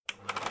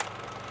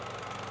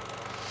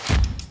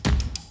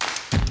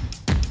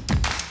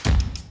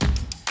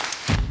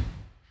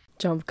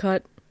Jump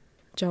cut,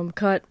 jump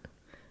cut,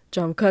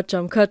 jump cut,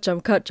 jump cut,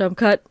 jump cut, jump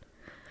cut.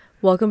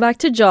 Welcome back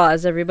to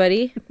Jaws,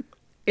 everybody.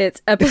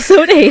 It's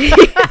episode 80.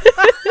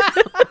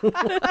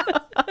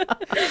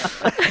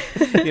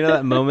 You know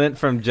that moment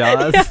from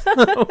Jaws?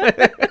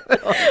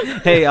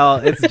 Hey, y'all,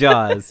 it's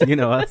Jaws. You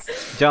know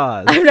us.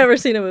 Jaws. I've never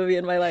seen a movie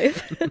in my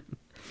life.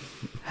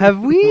 Have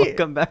we?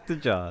 Welcome back to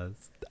Jaws.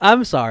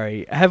 I'm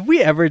sorry. Have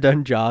we ever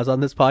done Jaws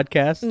on this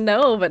podcast?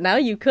 No, but now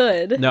you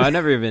could. No, I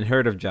never even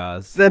heard of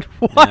Jaws. Then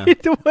why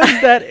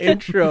was that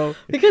intro?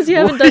 Because you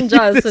haven't done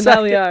Jaws, so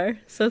now we are.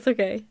 So it's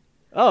okay.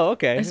 Oh,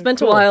 okay. I spent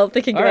Cool. a while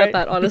thinking All about right.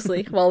 that,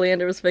 honestly, while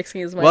Leander was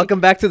fixing his mic. Welcome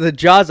back to the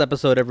Jaws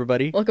episode,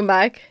 everybody. Welcome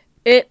back.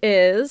 It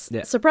is,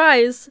 Yeah.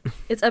 surprise,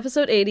 it's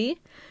episode 80.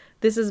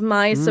 This is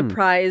my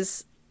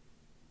surprise.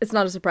 It's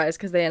not a surprise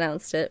because they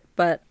announced it,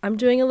 but I'm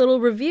doing a little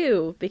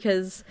review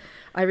because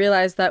I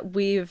realized that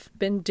we've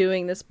been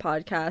doing this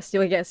podcast.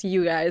 I guess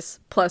you guys,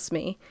 plus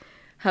me,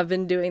 have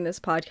been doing this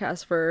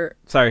podcast for...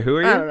 Sorry, who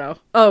are you? I don't know.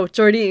 Oh,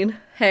 Jordine.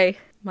 Hey,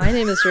 my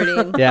name is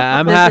Jordine. Yeah,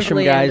 I'm This is Hashem,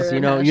 Leander guys.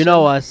 and You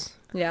know Hashem. us.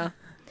 Yeah.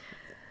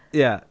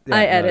 Yeah.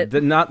 I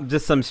edit. Not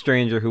just some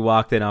stranger who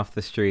walked in off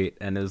the street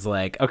and was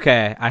like,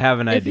 okay, I have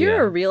an If idea.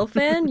 you're a real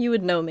fan, you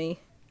would know me.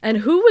 And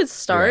who would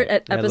start Right.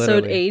 at Yeah,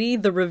 episode literally. 80,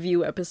 the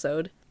review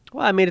episode?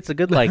 Well, I mean, it's a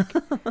good,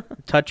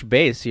 touch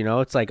base, you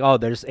know? It's like, oh,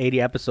 there's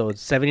 80 episodes,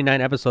 79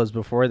 episodes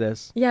before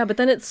this. Yeah, but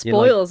then it You know,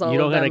 like, spoils all you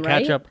don't of them, gotta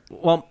catch right? up.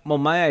 Well,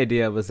 my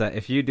idea was that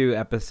if you do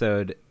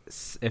episode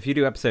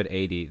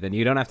 80, then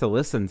you don't have to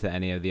listen to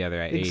any of the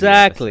other 80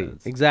 Exactly.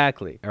 episodes.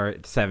 Exactly. Or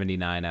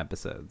 79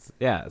 episodes.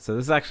 Yeah, so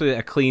this is actually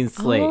a clean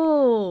slate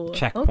Oh,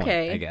 checkpoint,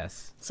 okay. I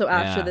guess. So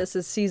after Yeah. this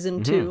is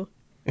season 2.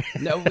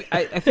 No,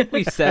 I think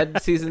we said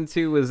season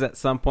 2 was at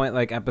some point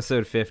like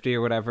episode 50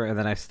 or whatever, and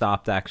then I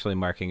stopped actually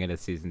marking it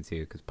as season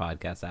 2 because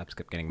podcast apps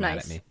kept getting mad at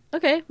Nice. me.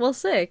 Okay, well,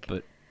 sick.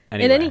 But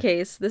anyway, In any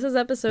case, this is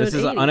episode this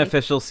is 80.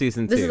 unofficial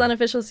season 2. This is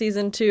unofficial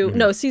season 2.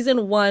 No,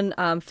 season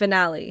 1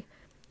 finale.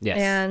 Yes.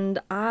 And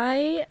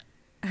I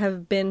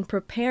have been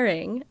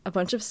preparing a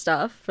bunch of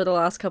stuff for the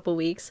last couple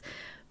weeks.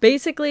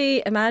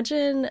 Basically,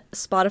 imagine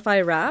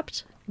Spotify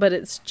Wrapped, but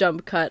it's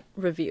jump cut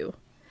review.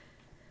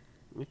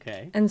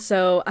 Okay. And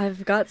so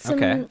I've got some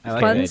Okay, I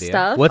like fun the idea.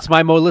 stuff. What's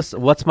my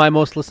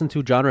most listened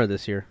to genre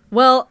this year?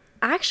 Well,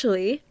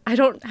 actually, I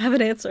don't have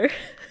an answer.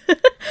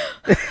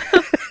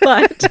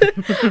 But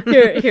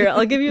here,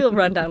 I'll give you a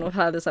rundown of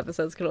how this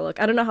episode's going to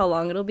look. I don't know how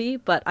long it'll be,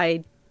 but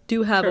I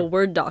do have a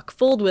Word doc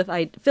filled with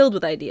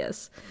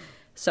ideas.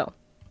 So,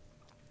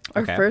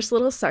 our Okay. first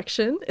little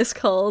section is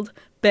called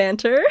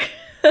Banter,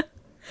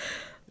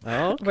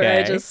 Okay. where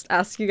I just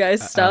ask you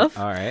guys stuff.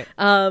 All right.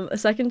 A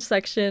second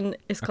section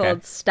is called Okay.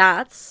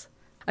 Stats.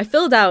 I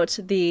filled out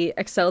the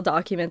Excel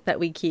document that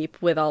we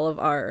keep with all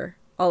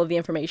of the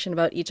information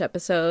about each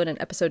episode and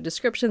episode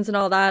descriptions and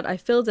all that. I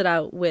filled it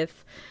out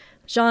with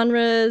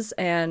genres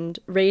and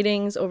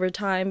ratings over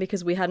time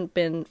because we hadn't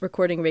been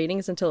recording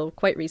ratings until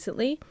quite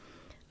recently.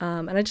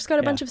 And I just got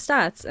a bunch of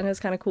stats, and it was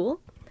kind of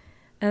cool.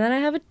 And then I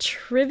have a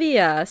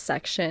trivia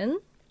section.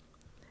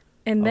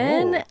 And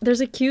then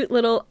there's a cute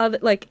little a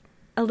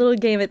little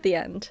game at the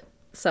end.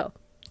 So,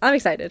 I'm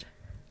excited.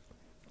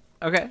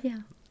 Okay. Yeah.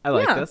 I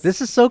like Yeah. this.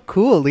 This is so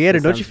cool, Leander.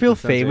 This Don't you sounds- feel this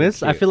sounds very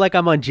famous? I cute. feel like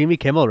I'm on Jimmy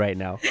Kimmel right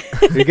now.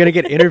 You're gonna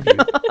get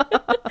interviewed.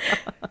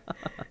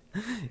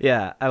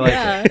 Yeah, I like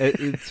Yeah. it.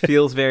 It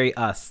feels very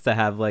us to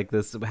have like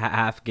this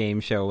half game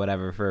show or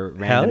whatever for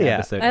random yeah.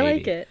 episode 80. I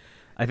like it.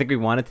 I think we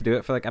wanted to do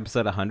it for like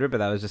episode 100, but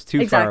that was just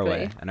too far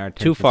away, and our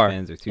Too attention far.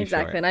 spans are too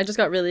Exactly. short. And I just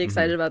got really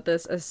excited about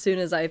this as soon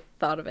as I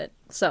thought of it.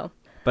 So,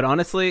 But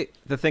honestly,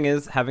 the thing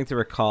is, having to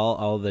recall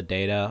all the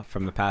data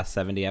from the past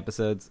 70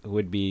 episodes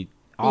would be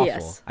awful.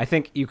 Yes. I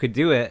think you could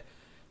do it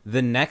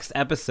the next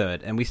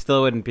episode, and we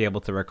still wouldn't be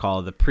able to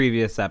recall the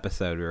previous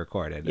episode we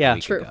recorded Yeah. a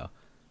week True. ago.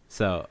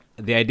 So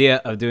the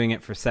idea of doing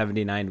it for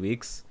 79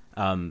 weeks,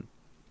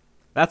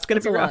 that's going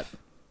to a be lot. rough.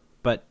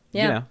 But,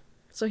 yeah. you know.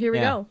 So here we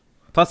Yeah. go.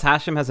 Plus,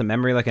 Hashem has a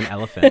memory like an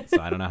elephant,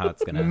 so I don't know how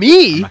it's going to...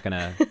 Me? I'm not going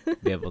to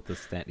be able to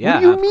stand... Yeah, what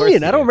do you of course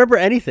mean? I don't do. remember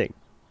anything.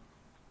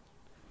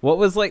 What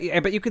was like? I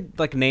bet you could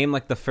like name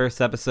like the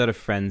first episode of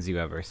Friends you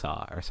ever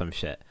saw or some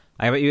shit.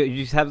 I bet you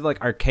just have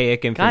like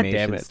archaic damn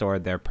information it.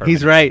 stored there. Permanently.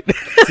 He's right.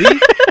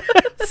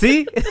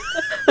 See,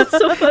 That's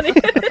so funny.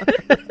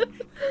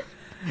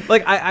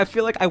 like I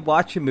feel like I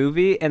watch a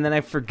movie and then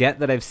I forget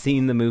that I've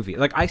seen the movie.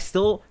 Like I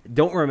still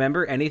don't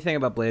remember anything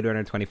about Blade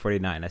Runner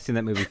 2049. I've seen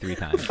that movie 3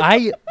 times.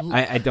 I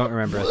don't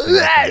remember. A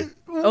single thing.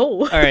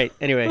 Oh. All right.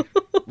 Anyway,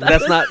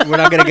 that's not. We're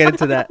not gonna get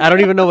into that. I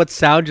don't even know what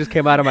sound just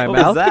came out of my What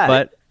was mouth, that?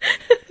 but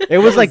it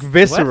was like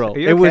visceral. What? Are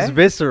you It was okay?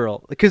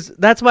 visceral because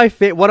that's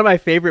one of my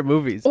favorite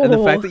movies, and the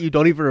Oh. fact that you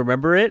don't even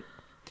remember it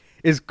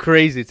is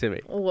crazy to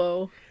me.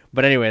 Whoa.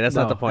 But anyway, that's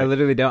not the I point.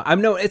 literally don't.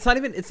 It's not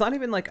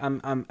even like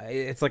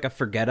it's like a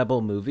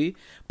forgettable movie,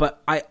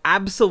 but I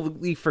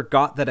absolutely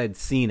forgot that I'd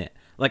seen it.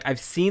 Like, I've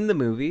seen the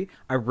movie.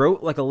 I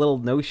wrote like a little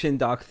Notion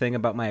doc thing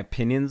about my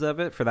opinions of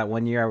it for that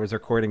one year I was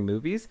recording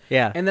movies.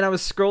 Yeah. And then I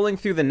was scrolling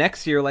through the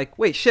next year like,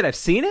 wait, shit, I've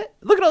seen it?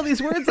 Look at all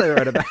these words I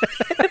wrote about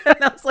it.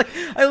 And I was like,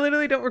 I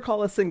literally don't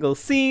recall a single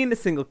scene, a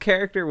single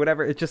character,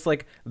 whatever. It just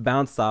like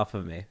bounced off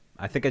of me.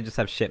 I think I just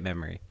have shit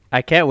memory.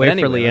 I can't wait for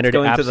anyway, Leander to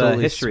into the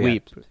absolutely history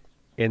sweep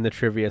in the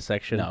trivia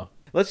section. No.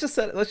 Let's just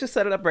set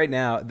it up right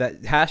now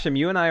that Hashem,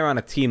 you and I are on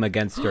a team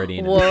against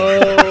Jordine.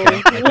 Whoa.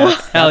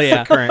 That's Hell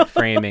yeah. the current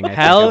framing I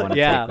Hell think I want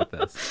to take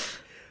with this.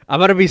 I'm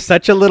going to be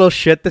such a little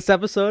shit this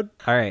episode.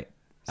 All right.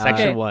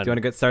 Section Do 1. you want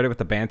to get started with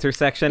the banter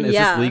section? Is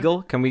Yeah. this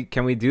legal? Can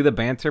we do the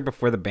banter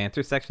before the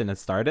banter section has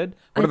started?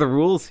 What are the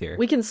rules here?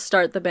 We can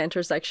start the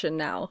banter section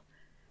now.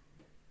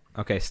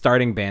 Okay,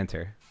 starting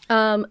banter.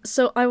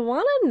 So I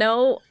want to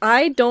know,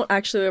 I don't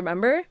actually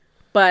remember,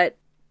 but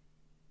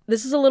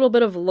this is a little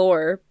bit of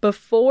lore.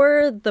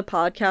 Before the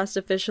podcast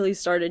officially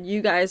started,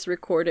 you guys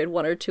recorded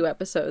 1 or 2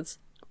 episodes.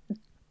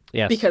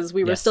 Yes. Because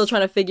we were Yes. still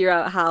trying to figure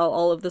out how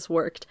all of this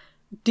worked.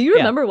 Do you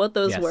remember what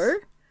those Yes.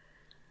 were?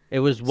 It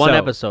was one So,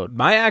 episode.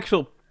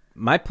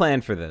 My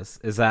plan for this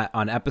is that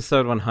on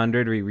episode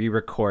 100 we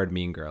re-record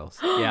Mean Girls.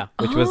 Yeah.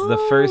 Which was the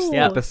first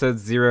Yeah. episode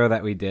 0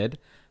 that we did.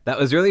 That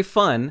was really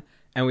fun,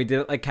 and we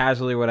did it like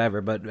casually or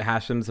whatever, but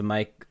Hashem's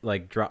mic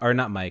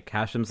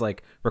Hashem's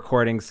like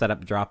recording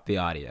setup dropped the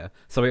audio.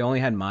 So we only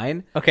had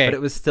mine. Okay. But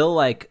it was still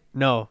like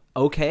No.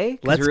 okay, 'cause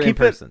Let's we were in keep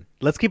person.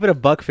 Let's keep it a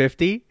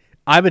 $1.50.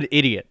 I'm an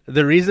idiot.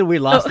 The reason we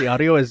lost the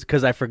audio is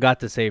because I forgot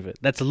to save it.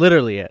 That's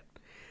literally it.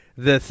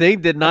 The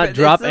thing did not Okay,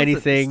 drop it's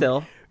anything.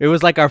 still. It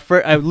was like our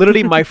first,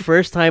 literally my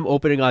first time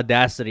opening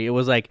Audacity. It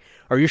was like,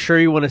 "Are you sure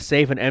you want to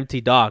save an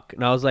empty doc?"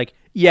 And I was like,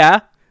 "Yeah."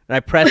 And I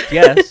pressed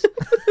yes,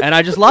 and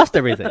I just lost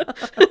everything.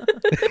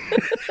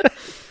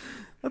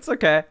 That's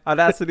okay.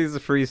 Audacity is a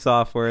free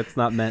software. It's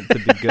not meant to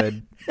be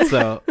good.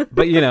 So,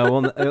 but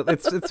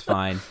it's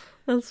fine.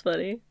 That's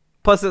funny.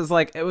 Plus, it was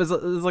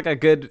like a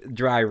good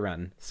dry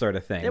run sort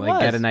of thing. It Like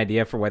get was. an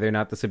idea for whether or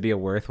not this would be a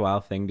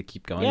worthwhile thing to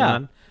keep going Yeah.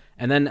 on.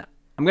 And then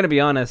I'm gonna be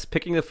honest,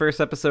 picking the first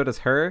episode as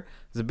her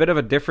is a bit of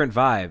a different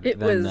vibe It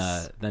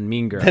was than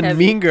Mean Girls. And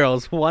Heavy. Mean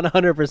Girls,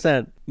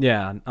 100%.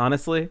 Yeah,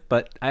 honestly,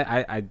 but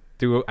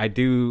I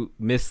do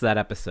miss that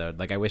episode.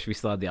 Like, I wish we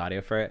still had the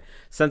audio for it.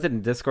 Sent it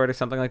in Discord or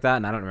something like that,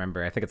 and I don't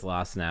remember. I think it's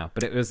lost now.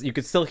 But you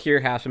could still hear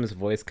Hashem's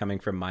voice coming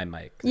from my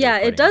mic. Yeah,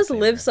 it does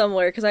live some.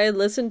 somewhere because I had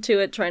listened to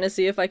it trying to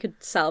see if I could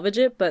salvage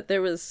it, but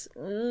there was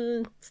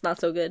it's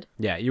not so good.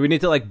 Yeah, you would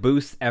need to like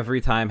boost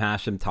every time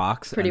Hashem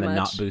talks, Pretty and then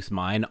much. not boost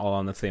mine all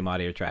on the same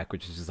audio track,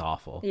 which is just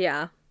awful.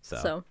 Yeah.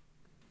 So.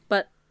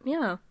 But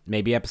yeah,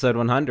 Maybe episode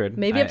 100.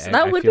 maybe I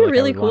that would be feel like I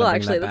really would cool. wanna bring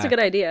Actually, that that's a back.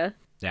 good idea.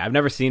 Yeah, I've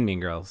never seen Mean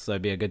Girls, so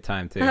it'd be a good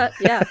time too.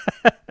 Yeah.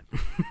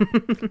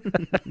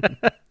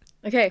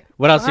 Okay.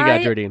 What else you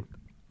got, Jordine?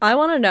 I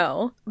want to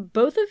know,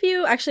 both of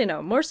you, actually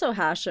no, more so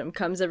Hashem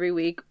comes every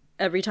week.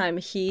 Every time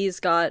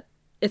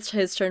it's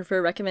his turn for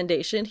a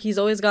recommendation, he's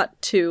always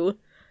got two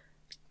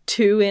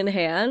in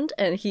hand,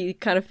 and he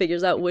kind of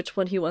figures out which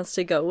one he wants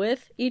to go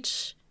with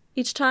each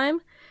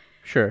time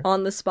Sure.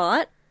 on the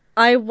spot.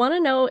 I want to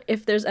know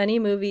if there's any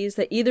movies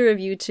that either of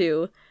you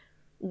two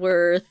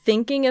were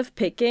thinking of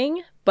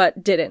picking,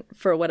 but didn't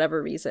for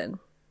whatever reason.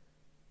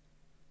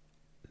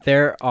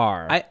 There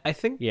are. I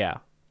think yeah.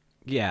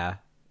 yeah.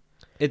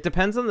 It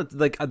depends on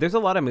there's a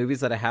lot of movies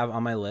that I have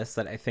on my list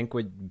that I think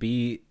would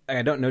be,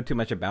 I don't know too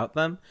much about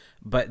them,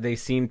 but they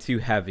seem too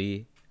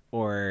heavy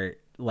or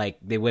like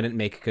they wouldn't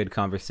make good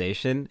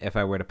conversation if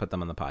I were to put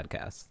them on the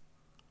podcast.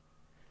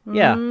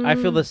 Yeah, I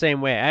feel the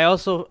same way. I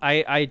also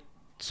I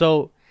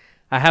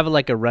have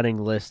like a running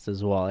list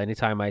as well.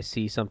 Anytime I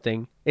see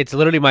something, it's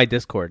literally my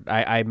Discord.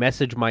 I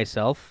message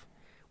myself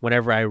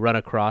whenever I run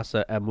across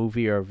a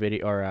movie or a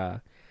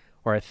video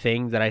or a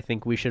thing that I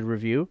think we should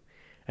review,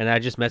 and I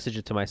just message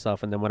it to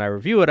myself. And then when I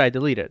review it, I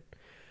delete it.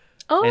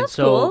 Oh, And that's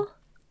so- cool.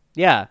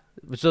 Yeah,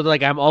 so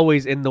like I'm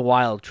always in the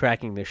wild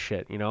tracking this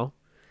shit, you know.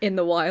 In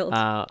the wild,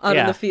 out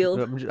Yeah, in the field.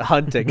 I'm just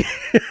hunting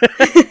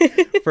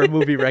for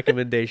movie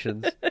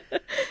recommendations.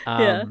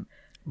 Yeah.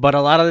 But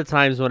a lot of the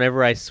times,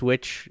 whenever I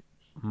switch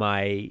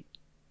my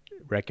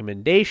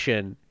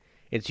recommendation,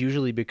 it's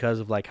usually because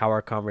of like how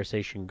our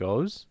conversation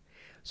goes.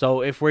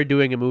 So if we're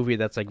doing a movie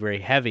that's like very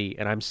heavy,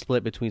 and I'm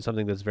split between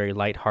something that's very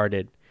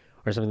lighthearted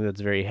or something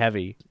that's very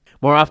heavy,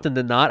 more often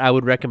than not, I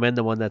would recommend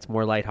the one that's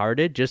more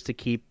lighthearted, just to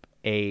keep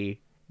a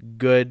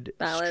good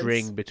Balance.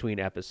 string between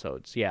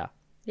episodes. Yeah.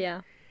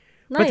 Yeah.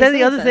 But then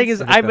the other thing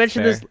is, I think I that's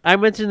mentioned fair. this. I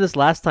mentioned this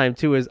last time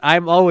too. Is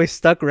I'm always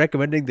stuck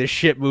recommending the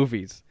shit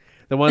movies,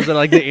 the ones that are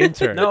like The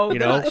Intern. No, you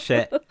they're know. not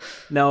shit.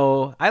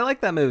 No, I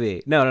like that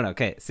movie. No.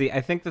 Okay, see, I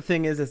think the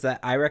thing is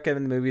that I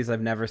recommend movies I've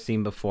never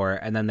seen before,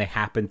 and then they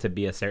happen to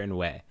be a certain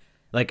way.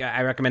 Like,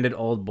 I recommended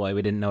Old Boy.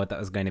 We didn't know what that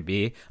was going to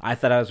be. I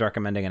thought I was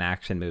recommending an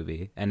action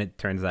movie, and it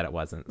turns out it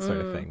wasn't, sort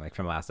of thing, like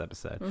from last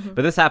episode.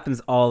 But this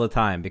happens all the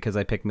time because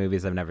I pick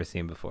movies I've never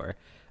seen before.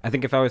 I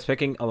think if I was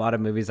picking a lot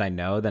of movies I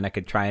know, then I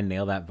could try and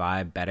nail that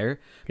vibe better.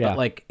 Yeah. But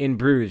like in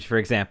Bruges, for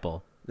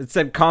example, it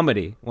said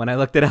comedy when I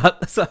looked it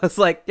up. So I was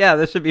like, yeah,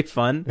 this should be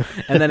fun.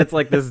 And then it's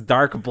like this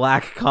dark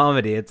black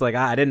comedy. It's like,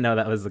 I didn't know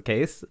that was the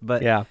case.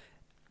 But Yeah.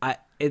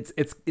 it's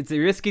a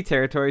risky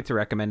territory to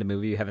recommend a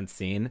movie you haven't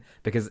seen,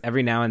 because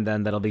every now and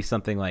then that'll be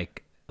something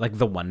like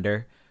The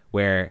Wonder,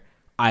 where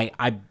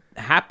I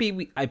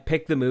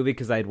picked the movie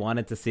because I'd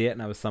wanted to see it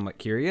and I was somewhat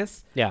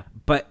curious. Yeah.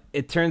 But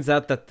it turns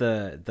out that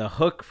the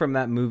hook from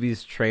that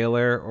movie's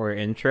trailer or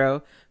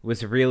intro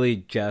was really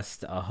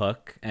just a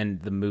hook,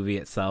 and the movie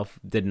itself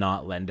did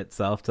not lend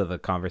itself to the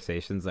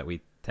conversations that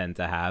we tend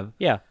to have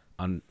Yeah.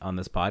 on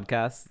this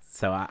podcast.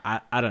 So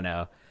I don't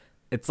know.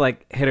 It's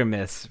like hit or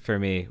miss for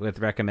me with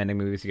recommending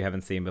movies you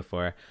haven't seen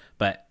before.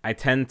 But I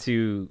tend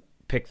to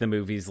pick the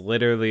movies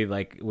literally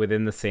like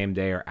within the same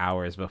day or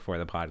hours before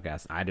the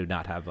podcast. I do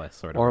not have like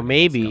sort of, Or like,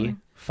 maybe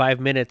going. 5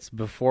 minutes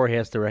before he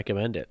has to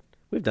recommend it.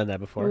 We've done that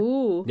before.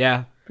 Ooh.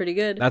 Yeah, Pretty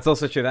good. that's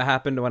also true. That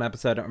happened to one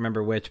episode. I don't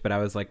remember which, but I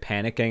was like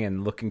panicking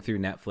and looking through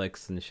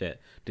Netflix and shit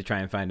to try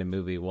and find a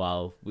movie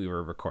while we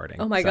were recording.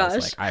 Oh my So I was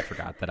gosh. like, I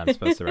forgot that I'm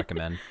supposed to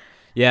recommend.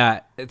 Yeah,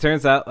 it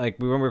turns out like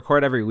when we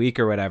record every week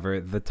or whatever,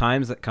 the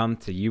times that come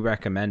to you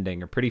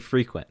recommending are pretty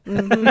frequent.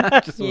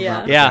 Just was Yeah.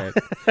 not Yeah.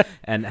 prepared.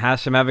 And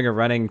Hashem having a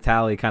running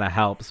tally kind of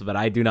helps, but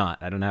I do not.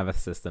 I don't have a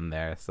system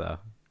there, so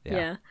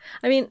Yeah.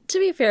 I mean, to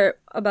be fair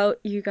about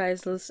you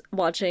guys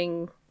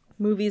watching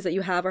movies that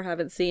you have or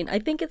haven't seen, I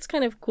think it's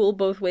kind of cool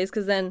both ways,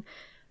 because then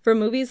for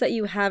movies that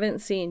you haven't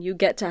seen, you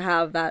get to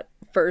have that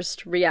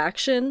first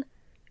reaction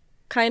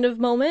kind of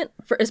moment,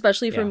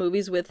 especially for Yeah.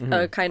 movies with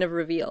a kind of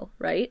reveal,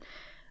 right?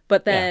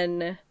 But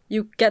then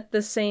you get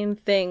the same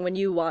thing when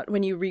you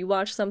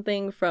rewatch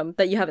something from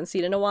that you haven't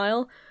seen in a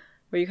while,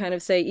 where you kind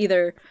of say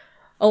either,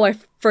 "Oh, I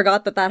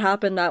forgot that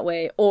happened that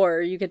way," or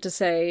you get to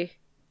say,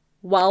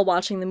 while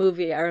watching the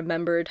movie, I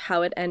remembered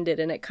how it ended,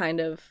 and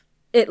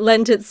it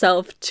lent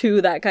itself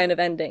to that kind of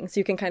ending. So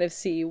you can kind of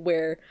see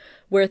where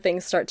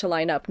things start to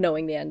line up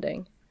knowing the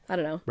ending. I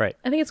don't know. Right.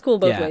 I think it's cool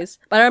both Yeah. ways.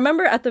 But I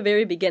remember at the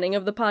very beginning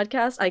of the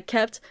podcast, I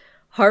kept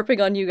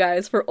harping on you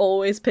guys for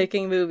always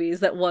picking movies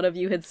that one of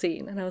you had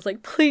seen. And I was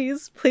like,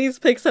 please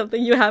pick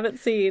something you haven't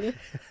seen.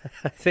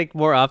 I think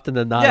more often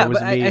than not yeah, it was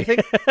but me. I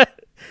think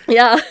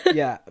Yeah.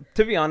 yeah,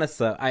 to be honest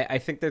though, I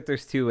think that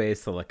there's two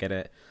ways to look at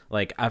it.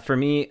 Like for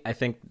me, I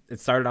think it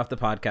started off the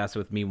podcast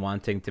with me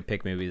wanting to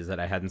pick movies that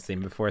I hadn't seen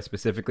before,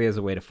 specifically as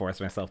a way to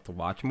force myself to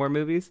watch more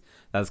movies.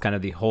 That was kind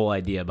of the whole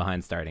idea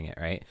behind starting it,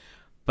 right?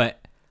 But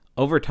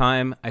over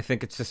time, I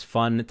think it's just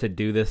fun to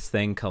do this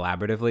thing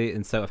collaboratively.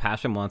 And so if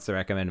Hashem wants to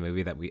recommend a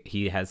movie that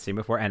he has seen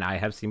before and I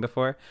have seen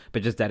before,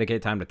 but just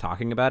dedicate time to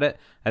talking about it,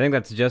 I think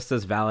that's just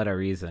as valid a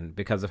reason,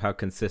 because of how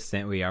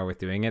consistent we are with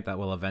doing it, that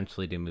we'll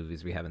eventually do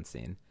movies we haven't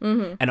seen.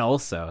 Mm-hmm. And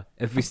also,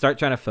 if we start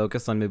trying to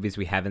focus on movies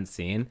we haven't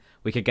seen,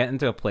 we could get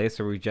into a place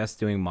where we're just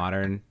doing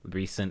modern,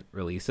 recent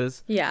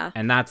releases. Yeah.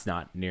 And that's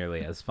not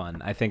nearly as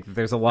fun. I think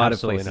there's a lot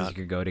Absolutely of places not.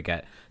 you could go to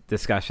get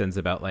discussions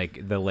about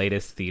like the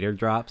latest theater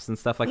drops and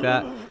stuff like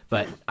that,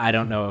 but I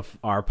don't know if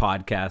our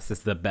podcast is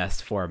the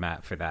best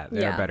format for that.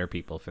 There Yeah. are better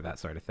people for that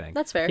sort of thing.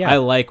 That's fair. Yeah. I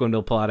like when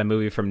we'll pull out a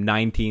movie from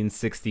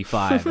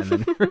 1965 and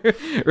then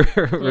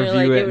You're review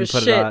like, it and was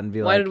put shit. it out and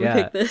be Why like, did we yeah,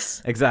 pick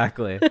this?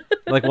 exactly.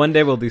 Like one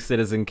day we'll do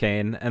Citizen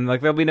Kane, and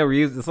like there'll be no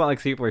reason. It's not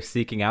like people are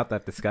seeking out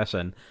that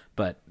discussion,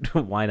 but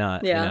why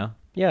not? Yeah. You know,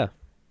 Yeah.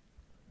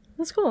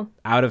 That's cool.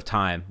 out of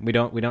time. We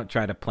don't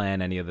try to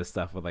plan any of this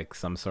stuff with like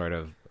some sort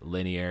of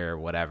linear or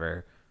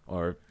whatever,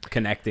 or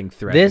connecting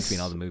thread This-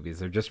 between all the movies.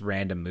 They're just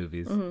random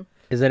movies.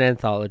 Is an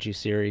anthology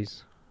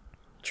series.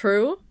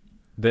 True.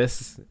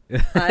 This,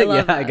 I love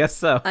yeah, that. I guess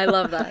so. I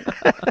love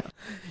that.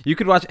 You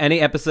could watch any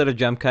episode of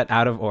Jump Cut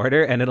out of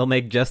order, and it'll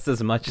make just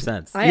as much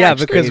sense. I yeah,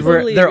 actually because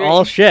totally they're agree.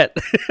 all shit.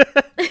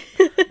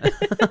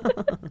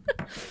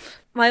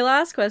 My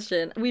last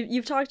question,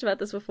 you've talked about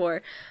this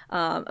before,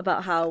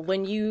 about how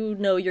when you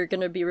know you're going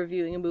to be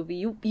reviewing a movie,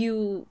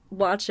 you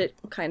watch it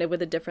kind of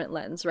with a different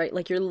lens, right?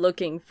 Like you're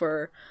looking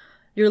for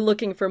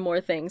more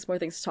things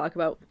to talk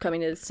about, coming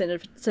to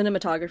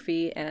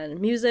cinematography and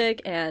music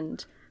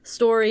and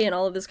story and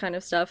all of this kind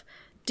of stuff.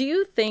 Do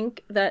you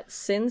think that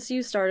since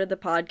you started the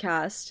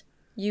podcast,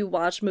 you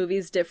watch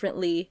movies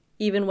differently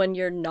even when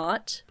you're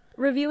not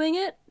reviewing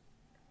it?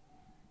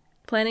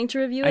 Planning to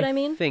review it, I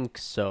mean? think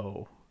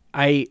so.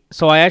 I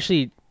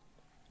actually,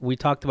 we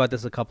talked about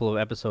this a couple of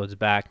episodes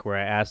back where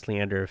I asked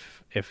Leander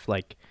if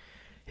like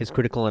his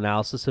critical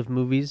analysis of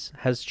movies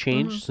has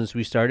changed since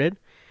we started.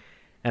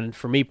 And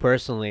for me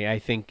personally, I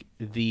think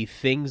the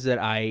things that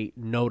I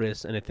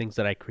notice and the things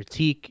that I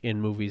critique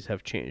in movies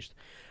have changed.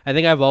 I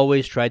think I've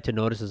always tried to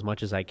notice as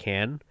much as I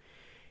can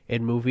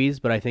in movies,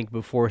 but I think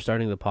before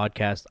starting the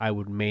podcast, I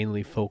would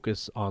mainly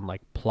focus on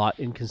like plot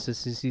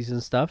inconsistencies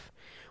and stuff,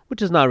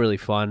 which is not really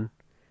fun.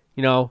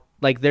 You know,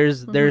 like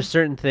there's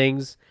certain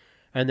things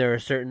and there are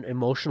certain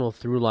emotional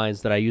through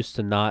lines that I used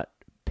to not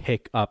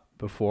pick up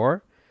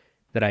before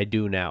that I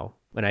do now.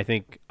 And I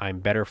think I'm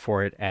better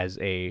for it as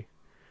a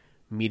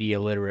media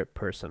literate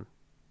person,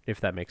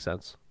 if that makes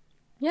sense.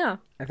 Yeah.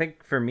 I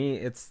think for me,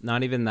 it's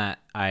not even that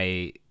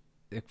I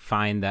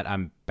find that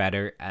I'm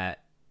better at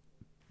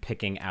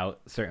picking out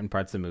certain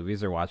parts of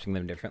movies or watching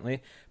them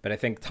differently. But I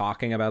think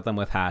talking about them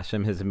with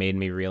Hashem has made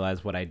me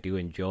realize what I do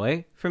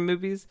enjoy from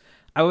movies.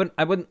 I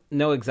wouldn't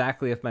know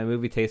exactly if my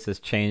movie taste has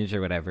changed or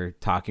whatever,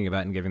 talking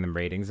about and giving them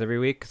ratings every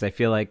week, because I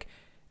feel like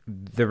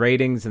the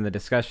ratings and the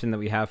discussion that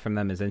we have from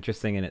them is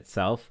interesting in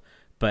itself.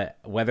 But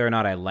whether or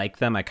not I like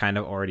them, I kind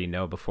of already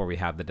know before we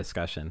have the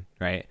discussion,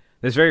 right?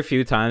 There's very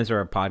few times where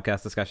a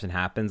podcast discussion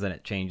happens and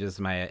it changes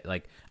my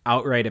like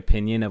outright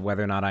opinion of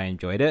whether or not I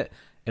enjoyed it.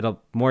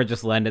 It'll more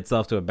just lend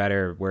itself to a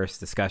better, worse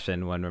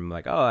discussion when I'm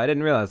like, oh, I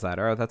didn't realize that,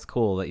 or oh, that's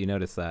cool that you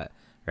noticed that,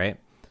 right?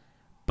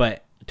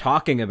 But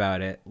talking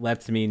about it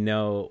lets me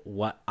know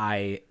what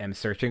I am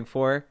searching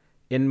for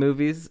in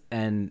movies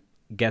and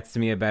gets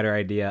me a better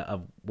idea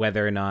of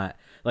whether or not,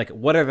 like,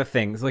 what are the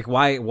things, like,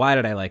 why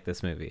did I like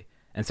this movie?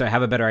 And so I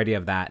have a better idea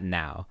of that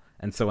now.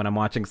 And so when I'm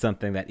watching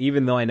something that,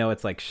 even though I know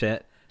it's like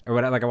shit, or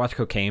what, like I watched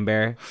Cocaine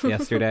Bear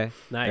yesterday,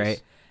 Nice.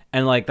 right?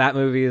 And like that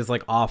movie is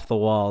like off the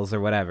walls or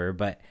whatever,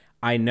 but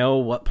I know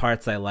what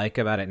parts I like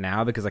about it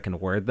now because I can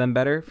word them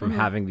better from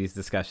having these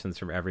discussions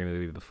from every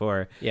movie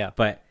before. Yeah.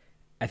 But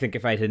I think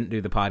if I didn't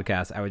do the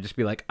podcast, I would just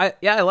be like, I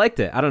liked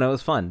it. I don't know, it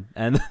was fun.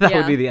 And that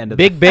would be the end of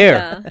Big that.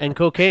 Bear and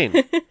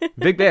cocaine.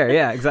 Big Bear,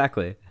 yeah,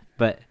 exactly.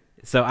 But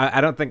so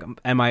I don't think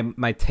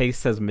my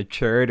taste has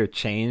matured or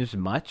changed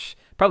much.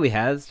 Probably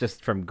has,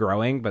 just from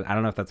growing, but I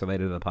don't know if that's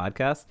related to the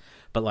podcast.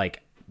 But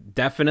like,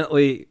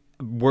 definitely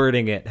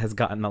wording it has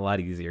gotten a lot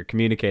easier.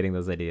 Communicating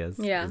those ideas.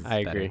 Yeah. is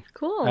I better. agree.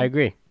 Cool. I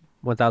agree.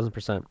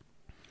 1000%.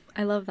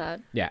 I love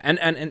that. Yeah,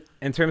 and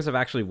in terms of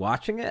actually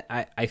watching it,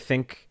 I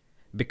think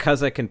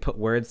because I can put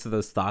words to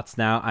those thoughts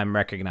now, I'm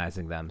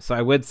recognizing them. So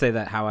I would say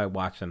that how I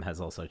watch them has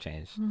also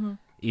changed.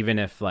 Even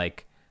if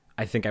like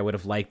I think I would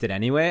have liked it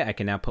anyway, I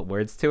can now put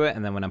words to it,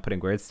 and then when I'm putting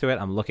words to it,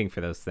 I'm looking for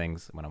those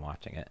things when I'm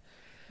watching it.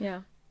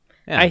 Yeah.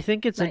 Yeah. I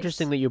think it's Nice.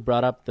 interesting that you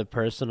brought up the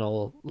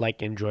personal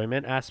like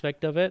enjoyment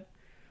aspect of it,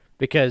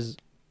 because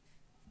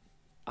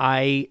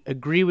I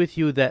agree with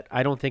you that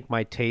I don't think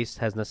my taste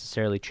has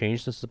necessarily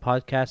changed since the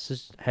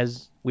podcast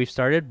has we've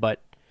started,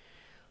 but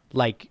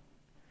like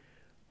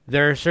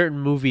there are certain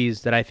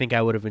movies that I think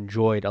I would have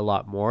enjoyed a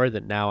lot more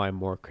that now I'm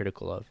more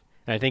critical of.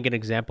 And I think an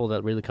example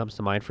that really comes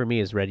to mind for me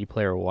is Ready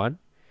Player One.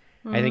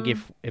 I think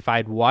if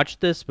I'd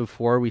watched this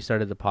before we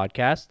started the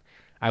podcast,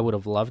 I would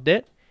have loved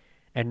it.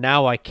 And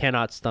now I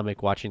cannot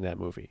stomach watching that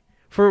movie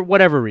for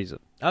whatever reason.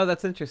 Oh,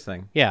 that's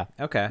interesting. Yeah.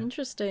 Okay.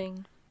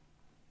 Interesting.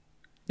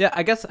 Yeah,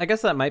 I guess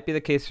that might be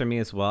the case for me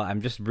as well.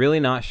 I'm just really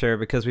not sure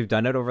because we've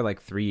done it over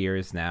like 3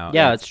 years now.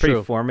 Yeah, and it's pretty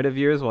true. formative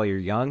years while you're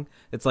young.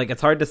 It's like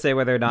it's hard to say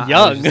whether or not I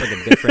Young. was just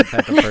like a different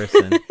type of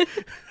person.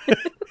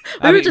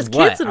 We were just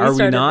kids when Are we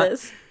started not?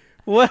 this.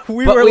 What?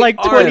 We But were we like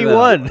are,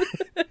 21.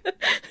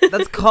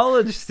 That's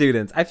college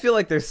students. I feel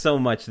like there's so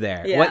much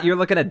there. Yeah. What, you're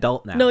like an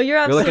adult now. No, you're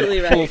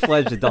absolutely like a right.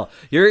 full-fledged adult.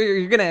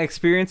 You're gonna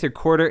experience your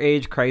quarter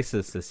age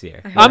crisis this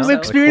year. you I'm know?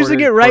 experiencing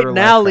Like it right quarter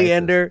now, life crisis.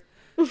 Leander.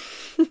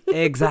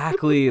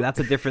 Exactly. That's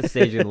a different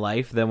stage in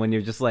life than when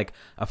you're just like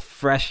a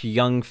fresh,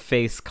 young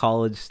face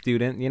college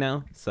student, you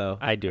know? So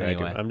I do.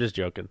 anyway. I'm just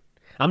joking.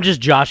 I'm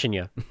just joshing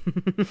you.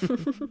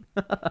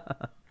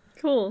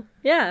 Cool.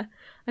 Yeah.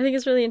 I think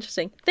it's really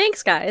interesting.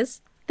 Thanks,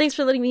 guys. Thanks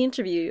for letting me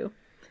interview you.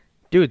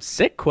 Dude,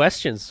 sick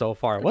questions so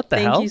far. What the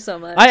hell? Thank you so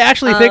much. I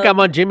actually think I'm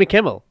on Jimmy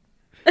Kimmel.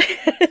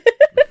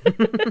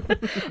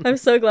 I'm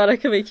so glad I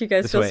could make you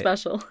guys Just feel wait.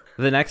 special.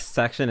 The next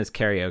section is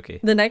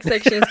karaoke. The next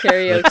section is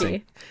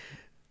karaoke.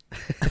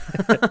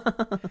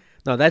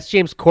 No, that's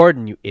James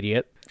Corden, you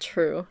idiot.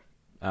 True.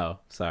 Oh,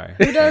 sorry.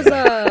 Who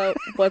does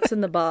What's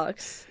in the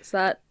Box? Is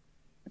that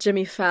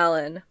Jimmy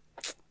Fallon?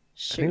 that's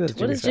Shoot. What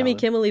Jimmy does Jimmy Fallon.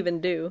 Kimmel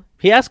even do?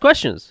 He asks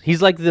questions.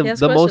 He's like the He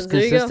asks most questions.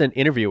 There you go. consistent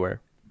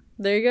interviewer.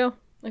 There you go.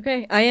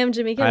 Okay. I am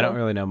Jimmy Kimmel. I don't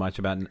really know much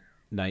about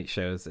night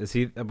shows. Is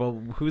he?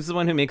 Well, who's the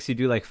one who makes you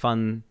do like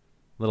fun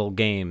little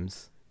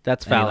games?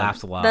 That's And he Fallon.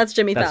 laughs a lot. That's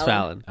Jimmy That's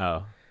Fallon.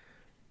 Fallon.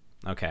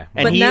 Oh, okay.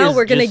 And But he now is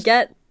we're going to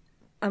just-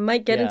 I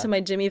might get Yeah. into my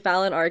Jimmy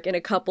Fallon arc in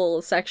a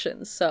couple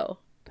sections. So,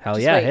 Hell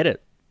Just yeah, wait. hit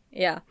it.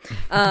 yeah.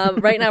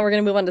 Right now we're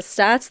going to move on to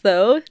stats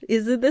though.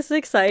 Isn't this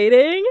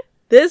exciting?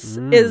 This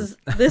is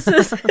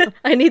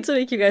I need to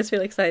make you guys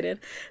feel excited.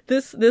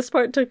 This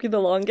part took me the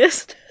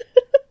longest.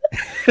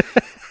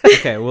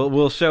 Okay,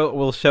 we'll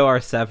show our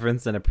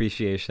severance and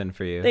appreciation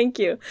for you. Thank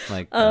you.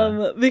 Like,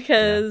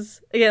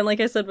 Because again, like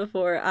I said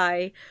before,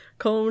 I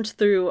combed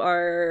through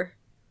our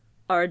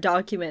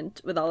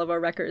document with all of our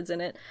records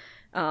in it.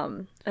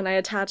 And I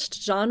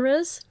attached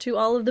genres to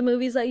all of the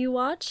movies that you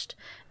watched,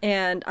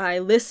 and I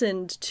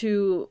listened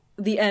to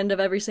the end of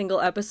every single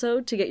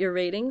episode to get your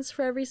ratings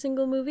for every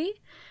single movie.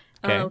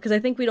 Okay. Because I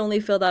think we'd only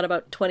filled out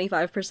about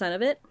 25%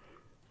 of it.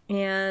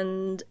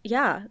 And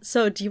yeah,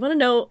 so do you want to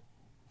know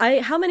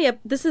how many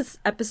this is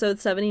episode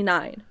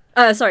 79.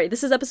 Sorry,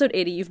 this is episode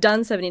 80. You've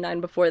done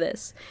 79 before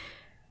this.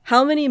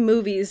 How many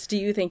movies do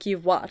you think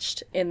you've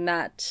watched in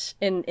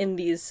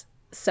these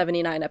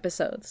 79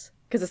 episodes?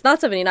 Because it's not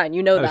 79,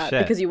 you know Oh, that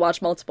shit. because you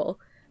watch multiple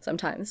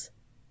sometimes.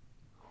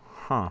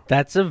 huh?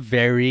 That's a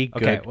very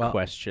good Okay, well-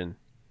 question.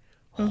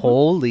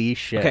 Holy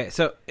shit. Okay,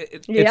 so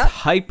it's Yep.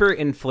 hyper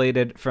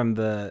inflated from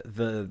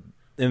the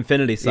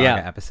Infinity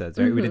Saga episodes,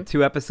 right? We did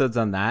 2 episodes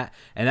on that,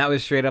 and that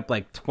was straight up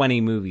like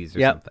 20 movies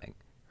or something,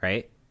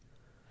 right?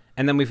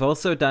 And then we've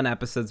also done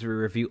episodes where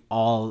we review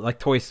all, like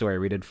Toy Story.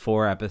 We did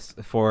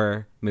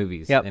 4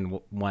 movies in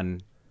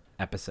one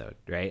episode,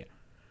 right?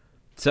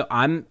 So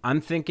I'm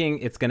thinking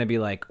it's gonna be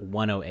like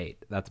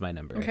 108. That's my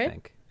number. Okay. I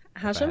think.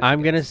 Hashem?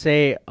 I'm going to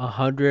say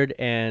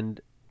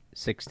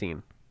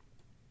 116.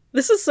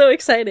 This is so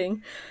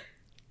exciting.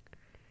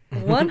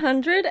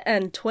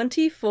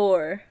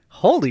 124.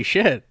 Holy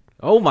shit.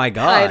 Oh my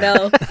god! I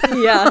know.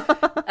 Yeah,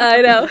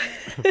 I know.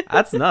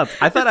 That's nuts.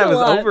 I thought That's I a was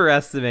lot.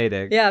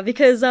 overestimating. Yeah,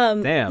 because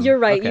Damn, you're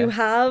right. okay. You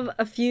have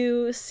a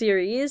few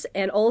series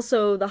and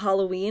also the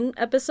Halloween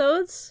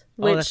episodes,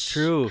 which that's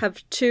true.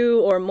 have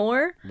 2 or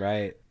more.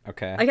 Right.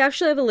 Okay. I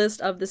actually have a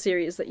list of the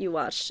series that you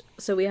watched.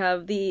 So we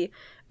have the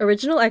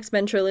original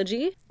X-Men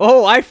trilogy.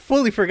 Oh, I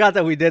fully forgot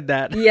that we did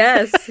that.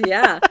 Yes,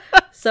 yeah.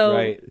 So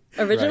Right,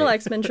 original right.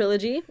 X-Men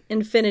trilogy,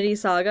 Infinity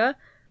Saga.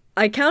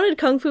 I counted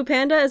Kung Fu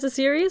Panda as a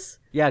series.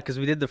 Yeah, because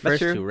we did the That's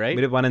first true. 2, right?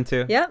 We did 1 and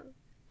 2. Yep.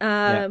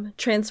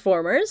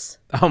 Transformers.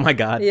 Oh my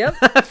god. Yep.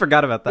 I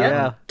forgot about that. Yep.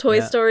 Yeah. Toy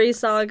Yeah. Story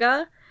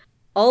Saga.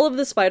 All of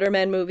the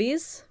Spider-Man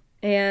movies.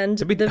 And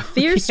Did we- the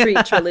Fear Street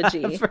I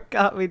trilogy.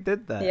 forgot we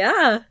did that.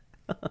 Yeah.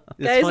 It's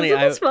Guys, funny. isn't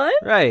this fun?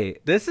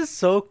 Right. This is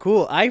so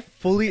cool.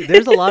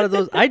 There's a lot of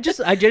those. I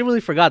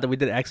genuinely forgot that we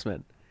did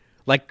X-Men.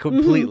 Like,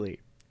 completely.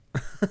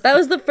 That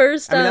was the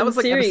first I mean, that was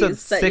like series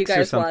episode that you 6 or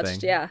guys something.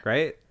 watched. Yeah.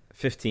 Right?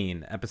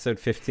 15. Episode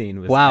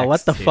 15 was Wow,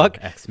 what the X2, fuck?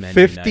 X-Men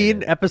 15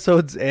 United.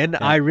 episodes in,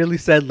 I really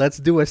said, let's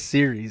do a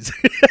series.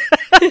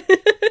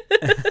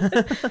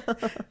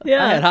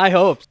 Yeah. I had high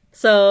hopes.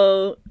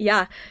 So,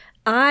 yeah,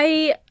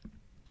 I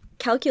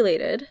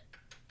calculated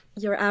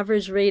your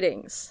average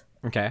ratings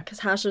Okay. because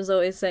Hashem's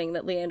always saying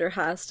that Leander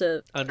has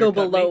to go Undercut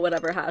below me?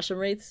 whatever Hashem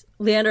rates.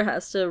 Leander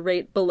has to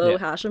rate below Yeah.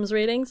 Hashem's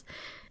ratings.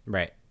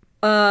 Right.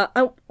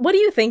 What do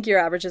you think your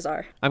averages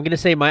are? I'm going to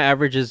say my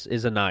average is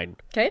a 9.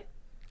 Okay,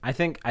 I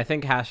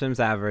think Hashem's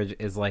average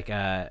is like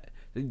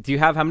do you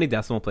have how many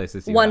decimal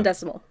places do you 1 have?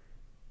 decimal.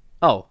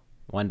 Oh,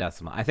 1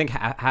 decimal. I think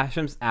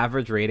Hashem's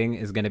average rating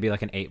is going to be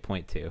like an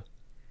 8.2.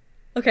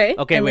 Okay.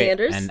 Okay, and wait,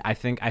 Leander's? And I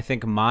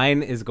think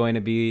mine is going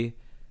to be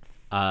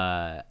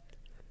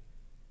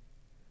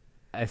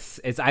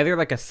it's either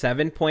like a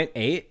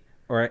 7.8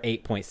 or an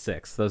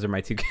 8.6. Those are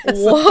my 2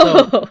 guesses.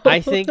 Whoa. so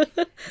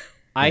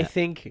I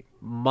think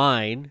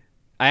mine,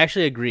 I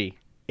actually agree,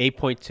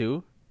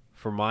 8.2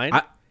 for mine.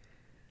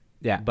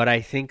 Yeah. But I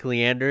think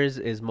Leander's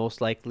is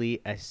most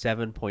likely a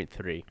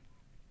 7.3.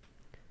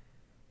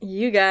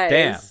 You guys.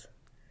 Damn.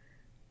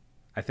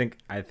 I think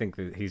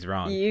that he's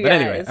wrong. You But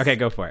anyway, guys. okay,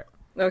 go for it.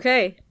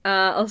 Okay,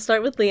 I'll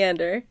start with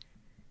Leander.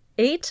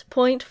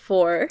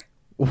 8.4.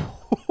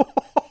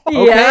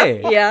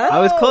 Okay. Yeah. I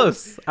was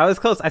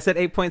close. I said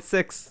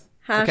 8.6.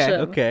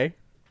 Hashem. Okay.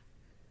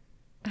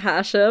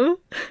 Hashem.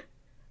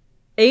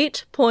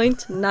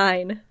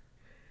 8.9.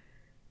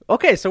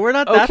 Okay, so we're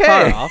not that Okay.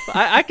 far off.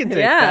 I can take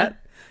Yeah. that.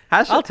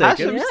 I'll take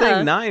it. Hashem Yeah.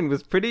 saying 9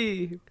 was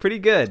pretty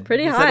good.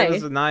 Pretty He high. said it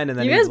was a 9 and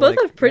then You he guys was both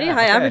like, have pretty yeah,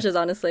 high okay. averages,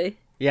 honestly.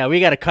 Yeah, we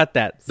got to cut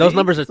that. Those See?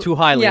 numbers are too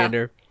high, Yeah.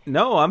 Leander.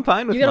 No, I'm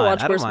fine with You gotta mine. watch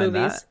I don't worse mind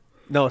movies. that.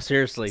 No,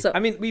 seriously. So- I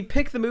mean, we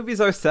pick the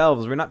movies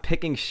ourselves. We're not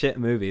picking shit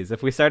movies.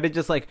 If we started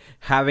just like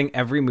having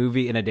every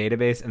movie in a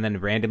database and then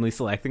randomly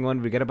selecting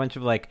one, we get a bunch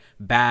of like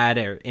bad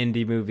or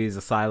indie movies,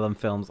 asylum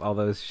films, all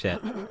those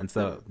shit. And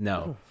so,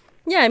 no.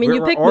 Yeah, I mean, we're,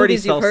 you pick we're already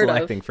movies you've heard of.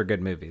 self-selecting for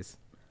good movies.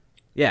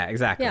 Yeah,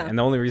 exactly. Yeah. And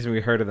the only reason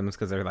we heard of them is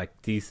because they're like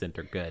decent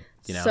or good,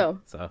 you know?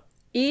 So-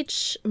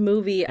 Each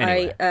movie,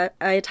 Anyway.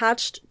 I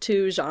attached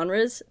 2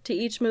 genres to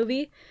each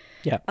movie,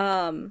 yeah.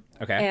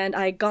 Okay. and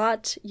I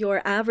got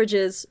your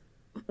averages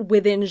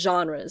within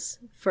genres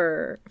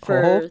for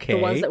the Okay.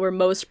 ones that were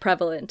most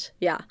prevalent.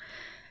 Yeah.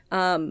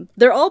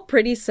 They're all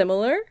pretty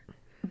similar,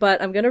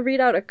 but I'm going to read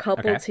out a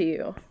couple Okay. to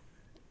you.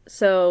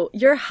 So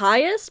your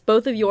highest,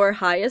 both of your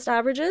highest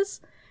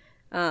averages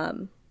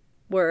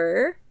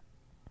were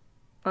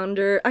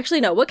under...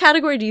 Actually, no. What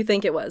category do you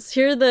think it was?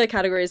 Here are the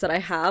categories that I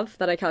have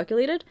that I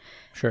calculated.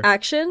 Sure.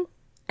 Action,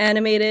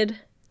 animated,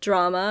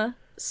 drama,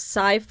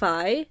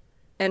 sci-fi,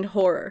 and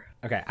horror.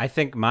 Okay, I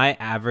think my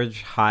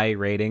average high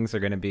ratings are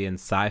going to be in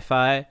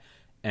sci-fi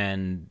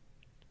and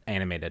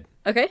animated.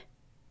 Okay?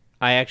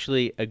 I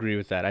actually agree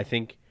with that. I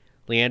think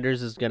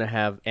Leander's is going to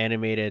have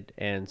animated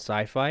and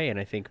sci-fi, and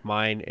I think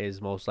mine is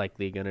most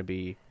likely going to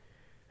be...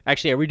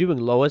 Actually, are we doing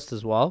lowest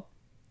as well?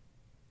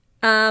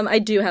 I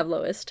do have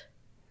lowest.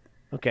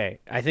 Okay.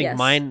 I think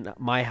Yes.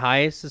 my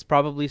highest is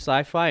probably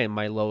sci-fi, and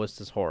my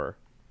lowest is horror.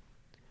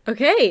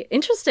 Okay,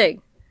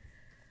 interesting.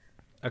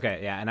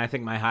 Okay, yeah, and I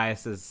think my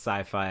highest is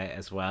sci-fi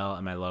as well,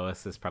 and my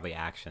lowest is probably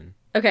action.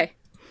 Okay.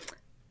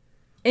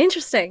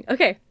 Interesting.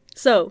 Okay.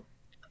 So,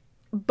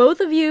 both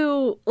of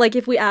you, like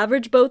if we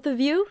average both of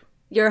you,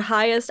 your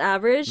highest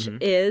average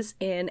is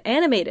in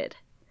animated.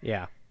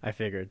 Yeah, I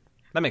figured.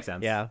 That makes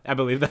sense. Yeah. I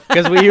believe that.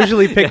 Because we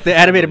usually pick the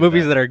animated believe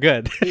movies that. that are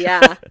good.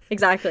 Yeah,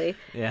 exactly.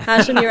 Yeah.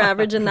 Hashem, your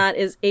average in that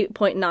is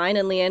 8.9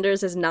 and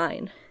Leander's is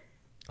 9.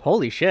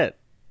 Holy shit.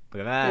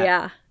 Look at that.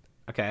 Yeah.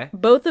 Okay.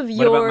 Both of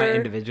What about my your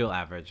individual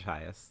average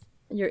highest?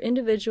 your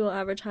individual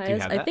average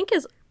highest, have I that? think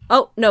is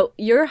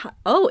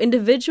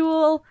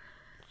individual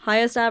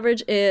highest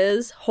average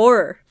is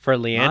horror. For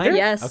Leander? Mine?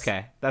 Yes.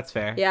 Okay, that's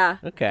fair. Yeah.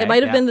 Okay. It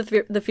might have Yeah.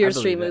 been the Fear I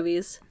Street believe it.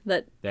 movies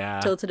that Yeah.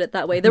 tilted it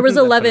that way. There was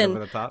That put it 11, over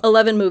the top.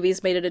 11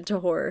 movies made it into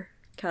horror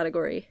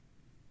category.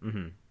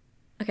 Mm-hmm.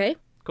 Okay.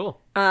 Cool.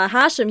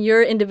 Hashem,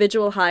 your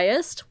individual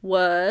highest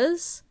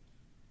was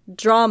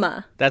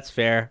drama. That's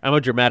fair. I'm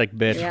a dramatic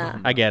bitch. Yeah.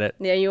 I get it.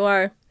 Yeah, you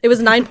are. It was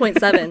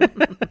 9.7.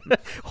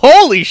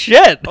 Holy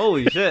shit!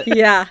 Holy shit.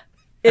 Yeah.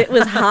 It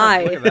was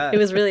high. Look at that. It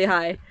was really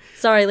high.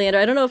 Sorry, Leander.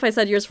 I don't know if I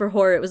said yours for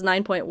horror. It was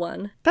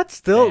 9.1. That's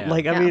still, Yeah.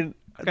 like, I Yeah. mean,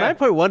 Okay.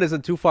 9.1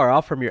 isn't too far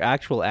off from your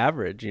actual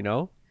average, you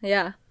know?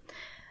 Yeah.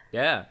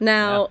 Yeah.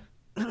 Now,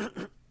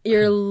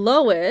 your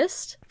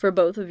lowest for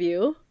both of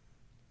you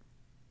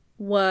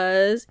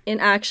was in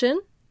action.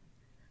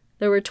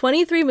 There were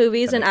 23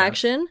 movies That in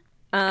makes sense.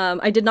 action.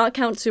 I did not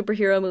count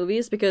superhero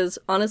movies because,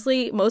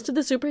 honestly, most of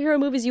the superhero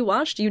movies you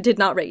watched, you did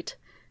not rate.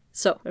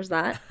 So, there's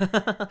that.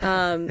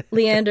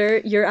 Leander,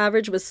 your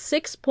average was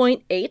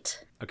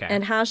 6.8. Okay.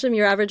 And Hashem,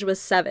 your average was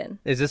 7.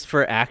 Is this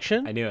for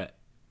action? I knew it.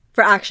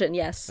 For action,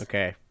 yes.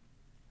 Okay.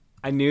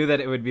 I knew that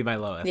it would be my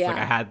lowest. Yeah. Like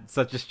I had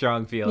such a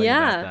strong feeling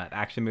Yeah. about that.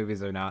 Action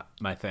movies are not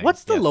my thing.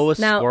 What's the Yes.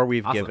 lowest Now- score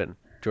we've Awesome. given,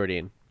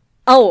 Jordine?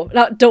 Oh,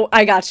 no, don't.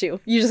 I got you.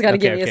 You just got to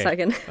Okay, give me okay. a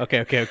second.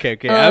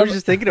 Okay. I was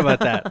just thinking about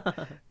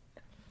that.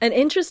 An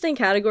interesting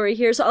category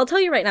here. So I'll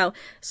tell you right now,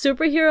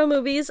 superhero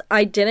movies,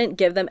 I didn't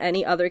give them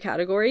any other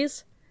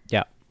categories.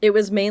 Yeah. It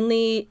was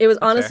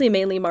honestly fair.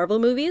 mainly Marvel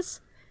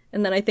movies.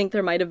 And then I think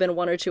there might have been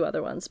one or two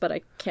other ones, but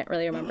I can't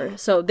really remember.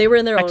 So they were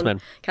in their X-Men.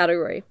 own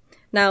category.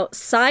 Now,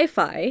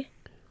 sci-fi,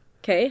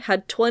 okay,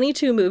 had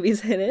 22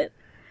 movies in it,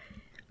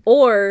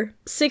 or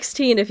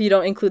 16 if you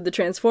don't include the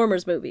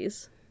Transformers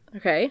movies.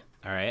 Okay?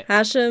 All right.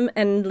 Hashem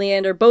and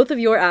Leander, both of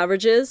your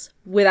averages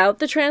without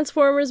the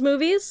Transformers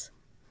movies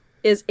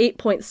is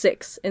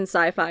 8.6 in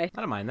sci-fi. I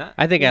don't mind that.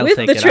 I think I'll With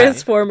take the it.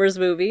 Transformers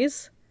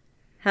movies,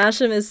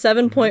 Hashem is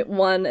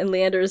 7.1 and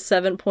Leander is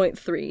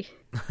 7.3.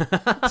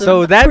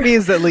 So that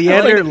means that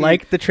Leander Like,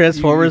 liked the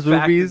Transformers You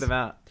factored movies. them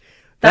out.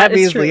 That That is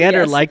means true, Leander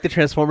yes. liked the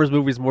Transformers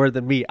movies more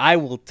than me. I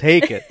will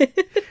take it.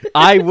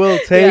 I will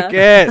take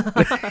it.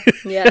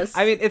 Yes.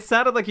 I mean, it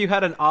sounded like you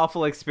had an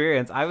awful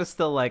experience. I was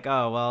still like,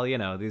 oh well,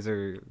 these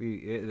are.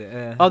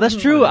 Oh, that's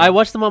true. I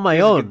watched them on my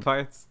these are good own.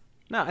 parts.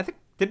 No, I think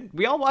didn't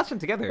we all watch them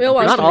together? We all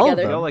I'm watched pretty them sure.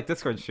 together. We all like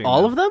Discord stream.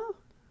 All them. of them?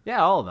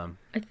 Yeah, all of them.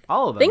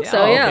 All of them. think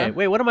so, Oh, yeah. okay.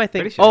 Wait, what am I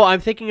thinking? Pretty sure. Oh, I'm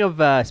thinking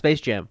of Space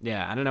Jam.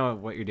 Yeah, I don't know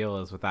what your deal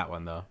is with that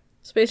one though.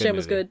 Space Good Jam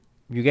was movie. good.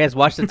 You guys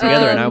watched it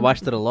together, and I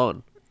watched it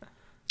alone.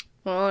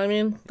 Well, I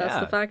mean, that's Yeah,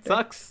 the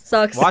factor.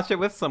 Sucks. Watch it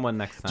with someone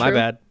next time. My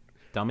bad.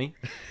 Dummy.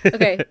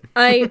 Okay,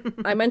 I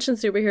mentioned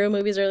superhero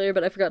movies earlier,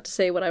 but I forgot to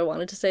say what I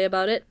wanted to say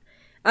about it.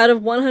 Out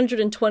of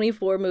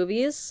 124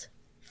 movies,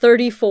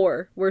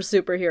 34 were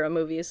superhero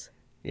movies.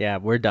 Yeah,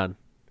 we're done.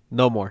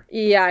 No more.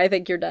 Yeah, I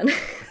think you're done.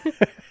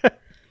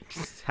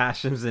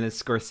 Hashem's in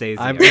his Scorsese.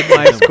 I'm arc. in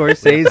my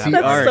Scorsese That's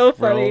That's arc, so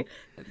bro. funny.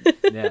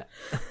 Yeah.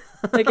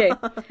 Okay,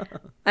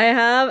 I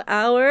have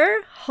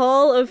our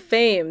Hall of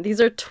Fame.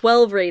 These are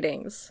 12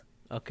 ratings.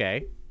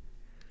 Okay.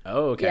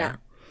 Oh, okay. Yeah.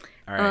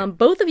 All right.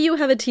 Both of you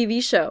have a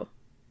TV show.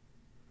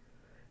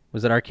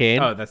 Was it Arcane?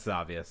 Oh, that's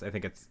obvious. I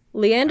think it's.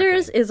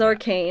 Leander's Okay, is yeah.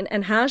 Arcane,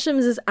 and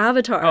Hashem's is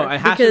Avatar. Oh,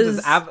 and Hashem's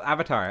is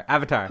Avatar.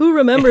 Avatar. who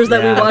remembers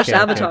that Yeah, we watched okay,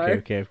 Avatar?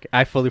 Okay.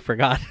 I fully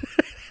forgot.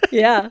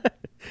 Yeah.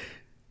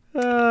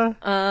 That's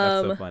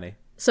so funny.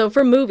 So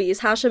for movies,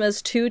 Hashem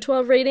has 2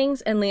 12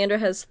 ratings, and Leander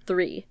has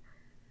 3.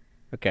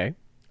 Okay.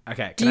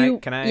 Okay. Do Can you- I?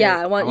 Can I?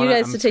 yeah, I want you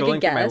guys I'm to take a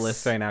scrolling through my guess.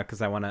 list right now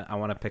because I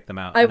wanna pick them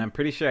out, I- and I'm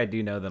pretty sure I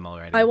do know them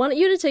already. I want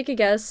you to take a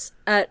guess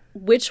at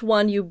which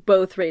one you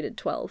both rated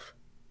 12.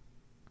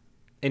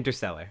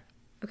 Interstellar.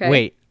 Okay.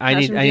 Wait, I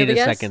Hashem, need do you have a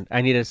guess? second.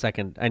 I need a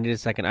second.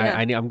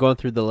 Yeah. I'm going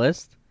through the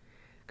list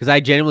because I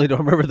genuinely don't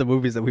remember the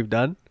movies that we've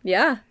done.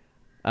 Yeah.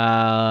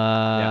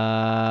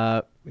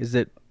 Is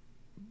it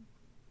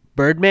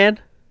Birdman?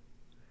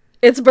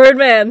 It's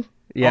Birdman.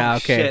 Yeah. Oh,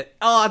 Okay. Shit.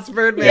 Oh, it's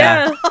Birdman.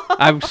 Yeah.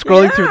 I'm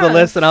scrolling through the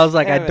list and I was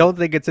like, Damn I it. don't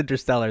think it's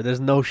Interstellar. There's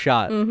no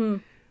shot.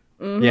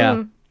 Mm-hmm.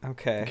 Yeah.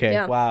 Okay. Okay.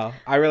 Yeah. Wow.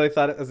 I really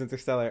thought it was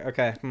Interstellar.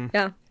 Okay.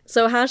 Yeah.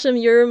 So Hashem,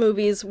 your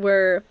movies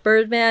were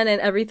Birdman and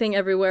Everything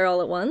Everywhere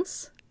All at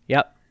Once.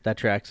 Yep. That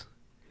tracks.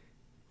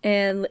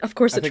 And of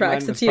course I it think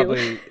tracks. mine It's was you.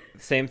 probably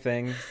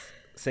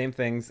same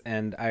things.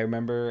 And I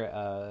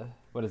remember,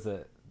 what is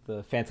it?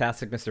 The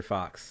Fantastic Mr.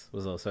 Fox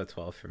was also a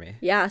 12 for me.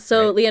 Yeah,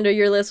 so Right. Leander,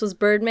 your list was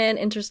Birdman,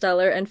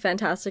 Interstellar, and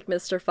Fantastic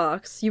Mr.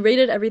 Fox. You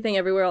rated Everything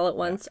Everywhere All at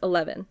Once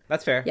 11.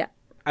 That's fair. Yeah.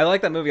 I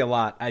like that movie a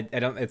lot. I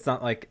don't. It's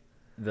not like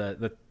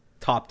the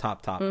top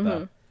Mm-hmm.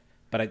 though,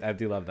 but I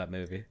do love that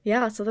movie.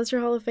 Yeah, so that's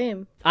your Hall of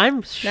Fame.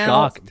 I'm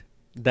shocked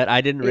that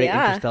I didn't rate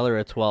Yeah. Interstellar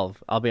a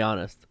 12. I'll be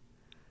honest.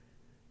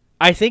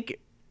 I think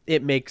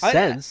it makes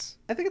sense.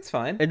 I think it's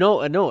fine. No.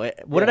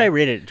 What did I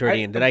rate it,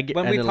 Jordine? Did I get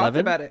when an we 11? talked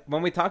about it?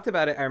 When we talked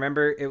about it, I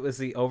remember it was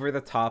the over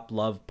the top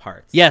love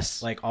parts.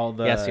 Yes. like all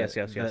the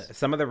Yes.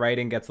 some of the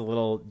writing gets a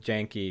little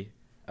janky,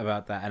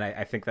 about that, and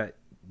I think that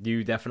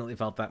you definitely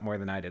felt that more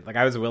than I did. Like,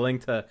 I was willing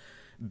to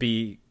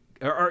be,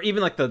 or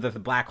even like the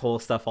black hole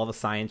stuff, all the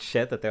science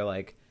shit that they're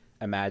like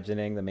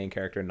imagining the main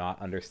character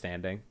not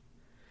understanding.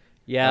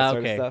 Yeah, That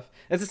sort okay. of stuff.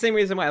 It's the same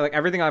reason why, like,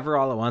 Everything Ever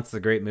All at Once is a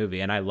great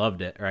movie, and I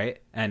loved it, right?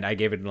 And I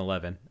gave it an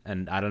 11,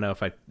 and I don't know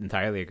if I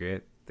entirely agree.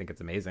 I think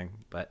it's amazing,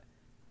 but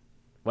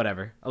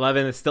whatever.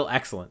 11 is still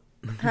excellent.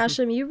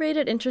 Hashem, you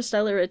rated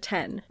Interstellar a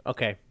 10.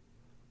 Okay.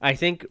 I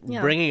think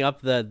Yeah. bringing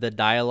up the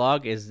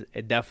dialogue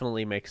it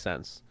definitely makes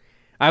sense.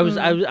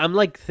 I'm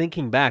like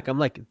thinking back. I'm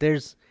like,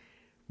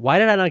 why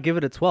did I not give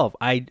it a 12?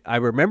 I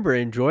remember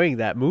enjoying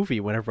that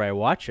movie whenever I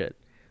watch it.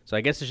 So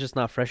I guess it's just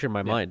not fresh in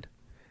my mind.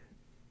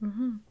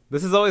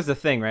 This is always the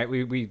thing, right?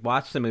 We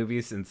watch the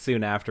movies, and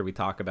soon after we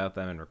talk about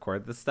them and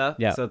record this stuff.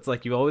 Yeah. So it's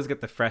like you always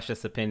get the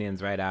freshest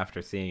opinions right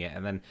after seeing it,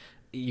 and then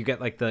you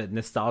get like the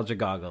nostalgia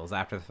goggles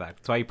after the fact.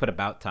 That's why you put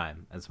About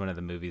Time as one of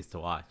the movies to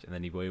watch, and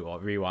then you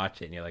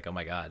rewatch it, and you're like, oh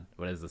my god,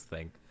 what is this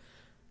thing?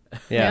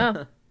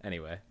 Yeah.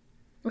 Anyway,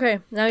 Okay,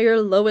 now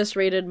your lowest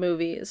rated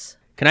movies.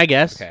 Can I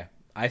guess? okay.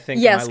 I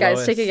think Yes, my guys,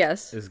 lowest take a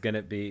guess. is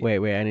gonna be.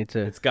 Wait, I need to.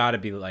 It's got to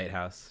be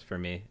Lighthouse for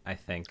me. I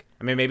think.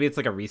 I mean, maybe it's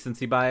like a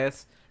recency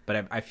bias,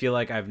 but I feel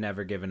like I've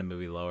never given a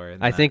movie lower.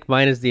 Than I that. think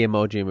mine is the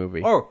Emoji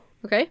Movie. Oh.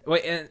 Okay.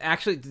 Wait, and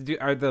actually,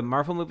 are the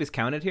Marvel movies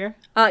counted here?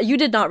 You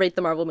did not rate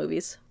the Marvel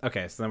movies.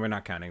 Okay, so then we're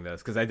not counting those,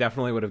 because I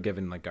definitely would have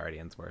given like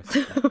Guardians worse.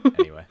 But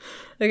anyway.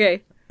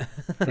 Okay. Yeah,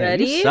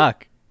 Ready? you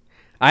suck.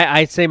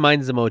 I'd say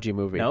mine's Emoji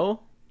Movie.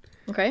 No?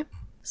 Okay.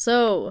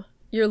 So,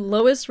 your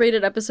lowest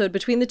rated episode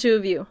between the two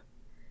of you.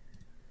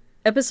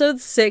 Episode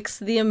 6,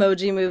 the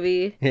Emoji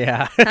Movie.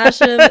 Yeah.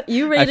 Hashem,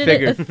 you rated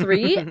it a figured.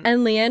 3,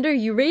 and Leander,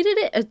 you rated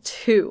it a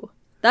 2.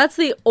 That's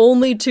the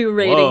only 2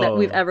 rating that Whoa.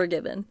 we've ever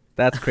given.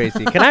 That's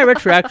crazy. Can I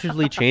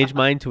retroactively change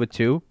mine to a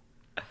 2?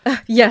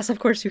 Yes, of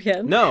course you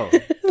can. No,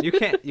 you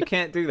can't. You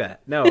can't do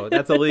that. No,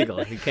 that's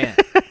illegal. You can't.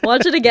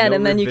 Watch it again, No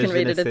and then you can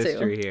rate it revisionist a 2.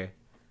 history here.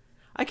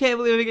 I can't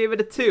believe I gave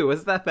it a 2.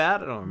 Was it that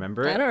bad? I don't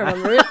remember it. I don't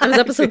remember it. It was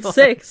episode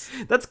 6.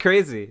 That's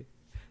crazy.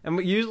 And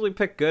we usually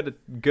pick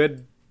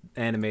good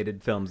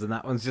animated films, and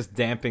that one's just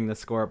damping the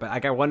score. But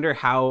like, I wonder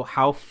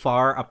how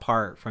far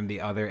apart from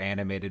the other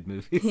animated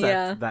movies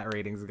Yeah. that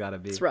rating's got to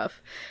be. It's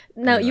rough.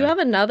 Now, you Anyway. have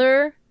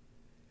another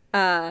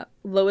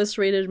lowest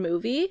rated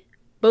movie.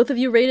 Both of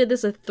you rated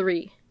this a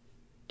 3.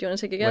 Do you want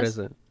to take a guess? What is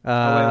it?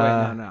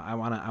 Oh, wait, no.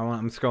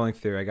 I'm scrolling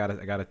through. I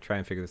gotta try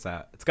and figure this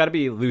out. It's got to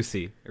be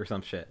Lucy or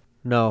some shit.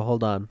 No,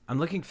 hold on. I'm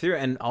looking through,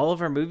 and all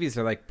of our movies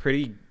are like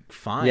pretty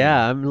fine.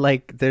 Yeah, I'm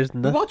like, there's You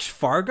nothing. watched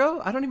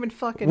Fargo? I don't even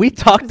fucking. We what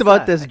talked is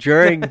about that? this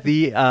during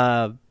the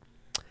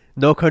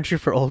No Country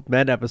for Old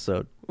Men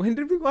episode. When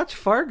did we watch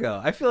Fargo?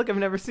 I feel like I've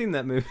never seen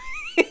that movie.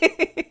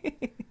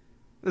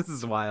 This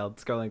is wild.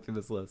 Scrolling through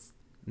this list.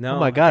 No. Oh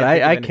my god,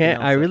 think of I anything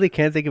can't. I else. really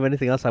can't think of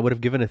anything else. I would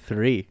have given a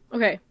 3.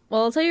 Okay.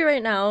 Well, I'll tell you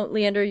right now,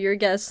 Leander, your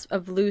guess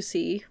of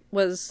Lucy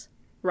was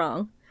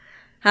wrong.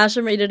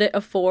 Hashem rated it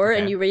a 4,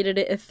 and Okay. you rated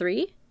it a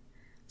 3.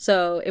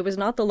 So it was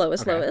not the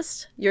lowest Okay.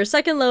 lowest. Your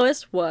second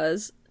lowest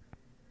was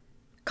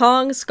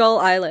Kong Skull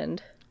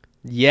Island.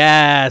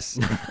 Yes,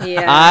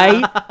 Yeah.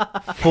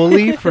 I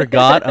fully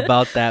forgot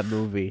about that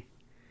movie.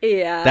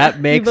 Yeah. That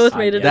makes you both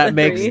rated that it a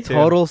makes 3. too.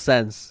 total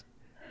sense.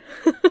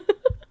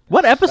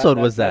 What episode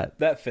was that?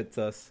 That fits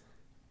us.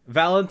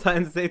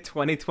 Valentine's Day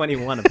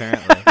 2021,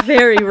 apparently.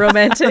 Very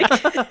romantic.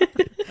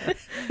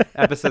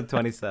 Episode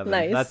 27.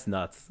 Nice. That's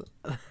nuts.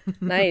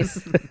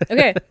 Nice.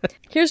 Okay,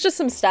 here's just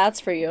some stats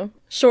for you.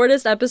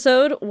 Shortest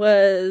episode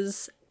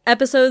was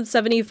episode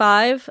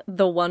 75,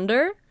 The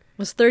Wonder,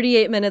 was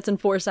 38 minutes and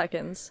 4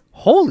 seconds.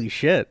 Holy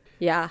shit!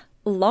 Yeah.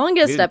 We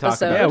Longest didn't talk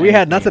episode. about Yeah, it. we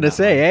had Anything nothing to in that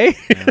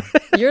say,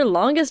 eh? Your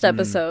longest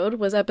episode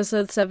was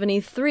episode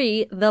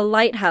 73, The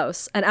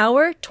Lighthouse, an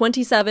hour,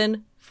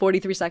 27,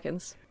 43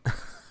 seconds.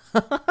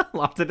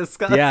 Lot to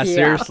discuss. Yeah, Yeah.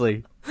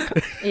 seriously.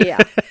 Yeah.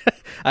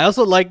 I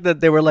also like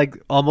that they were like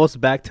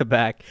almost back to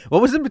back. What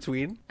was in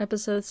between?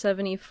 Episode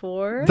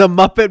 74. The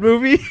Muppet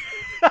movie.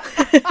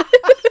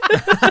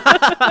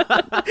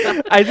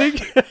 I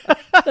think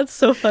That's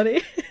so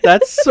funny.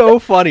 that's so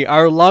funny.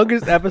 Our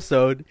longest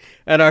episode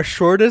and our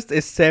shortest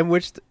is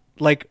sandwiched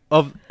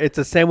it's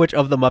a sandwich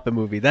of the Muppet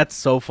movie. That's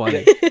so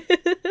funny.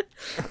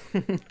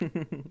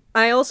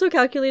 I also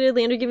calculated,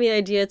 Leander gave me the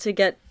idea to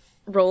get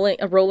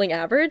a rolling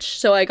average.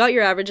 So I got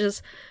your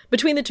averages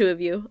between the two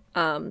of you.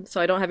 So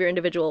I don't have your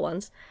individual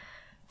ones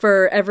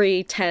for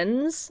every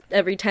 10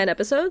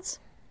 episodes.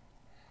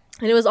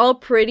 And it was all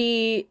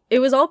pretty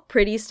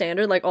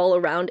standard, like all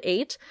around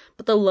 8.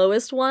 But the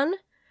lowest one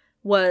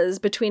was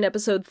between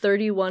episode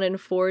 31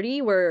 and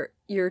 40, where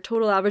your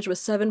total average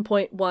was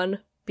 7.1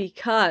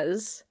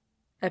 because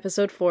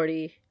episode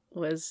 40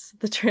 was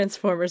the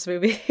Transformers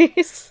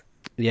movies.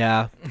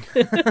 Yeah.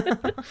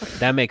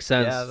 That makes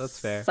sense. Yeah, that's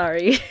fair.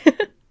 Sorry.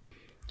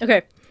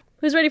 Okay,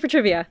 who's ready for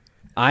trivia?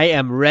 I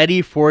am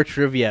ready for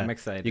trivia. I'm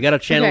excited. You got to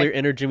channel Okay. your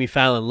inner Jimmy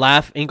Fallon.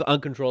 Laugh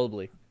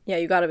uncontrollably. Yeah,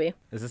 you gotta be.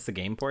 Is this the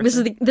game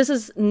portion? This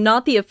is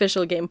not the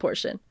official game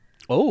portion.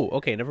 Oh,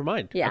 okay. Never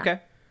mind. Yeah. Okay.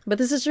 But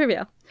this is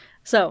trivia.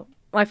 So,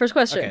 my first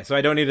question. Okay, so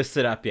I don't need to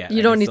sit up yet.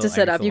 You don't need to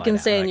sit up. You can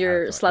stay in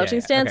your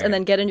slouching stance and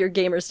then get in your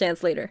gamer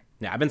stance later.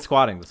 Yeah, I've been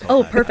squatting this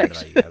whole time. Oh,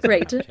 perfect.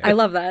 Great. I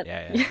love that.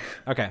 Yeah.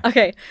 Okay.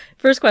 Okay,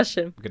 first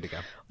question. Good to go.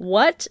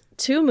 What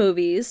 2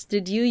 movies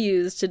did you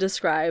use to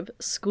describe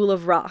School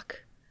of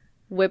Rock?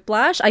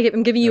 Whiplash.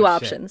 I'm giving you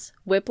options.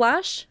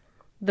 Whiplash,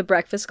 The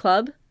Breakfast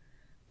Club,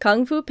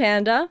 Kung Fu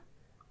Panda,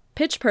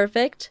 Pitch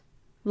Perfect,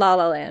 La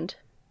La Land.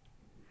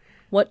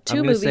 What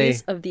 2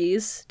 movies of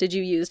these did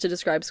you use to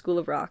describe School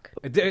of Rock?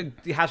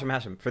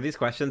 Hashem. For these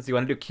questions, you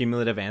want to do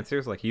cumulative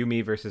answers, like you,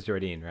 me versus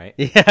Jordine, right?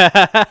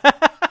 Yeah.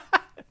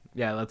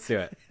 Yeah, let's do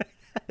it.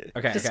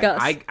 Okay.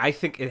 Discuss. Okay. I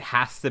think it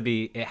has to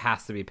be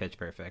Pitch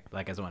Perfect,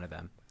 like as one of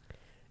them.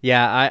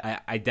 Yeah,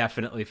 I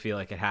definitely feel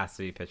like it has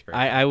to be Pitch Perfect.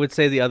 I would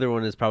say the other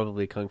one is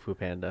probably Kung Fu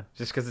Panda.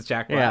 Just because it's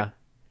Jack Black. Yeah.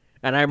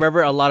 And I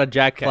remember a lot of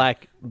Jack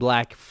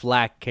Black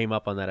flack came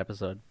up on that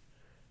episode.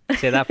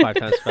 Say that 5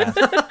 times fast.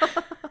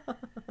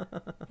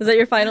 Is that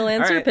your final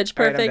answer? right. Pitch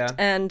All right, I'm Perfect down.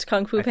 and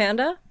Kung Fu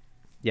Panda?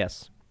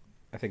 Yes.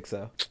 I think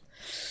so.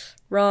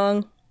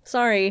 Wrong.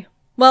 Sorry.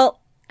 Well,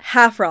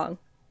 half wrong.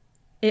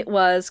 It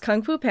was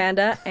Kung Fu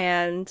Panda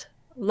and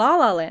La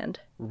La Land.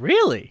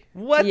 Really?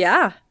 What?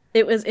 Yeah.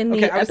 It was in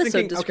the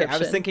episode description. Okay, I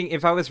was thinking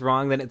if I was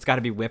wrong, then it's got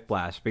to be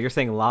Whiplash. But you're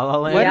saying La La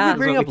Land? Why did we is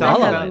bring what up we La talked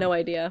La I about? have Land? no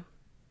idea.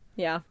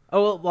 Yeah.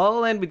 Oh, well, La La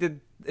Land we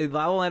did.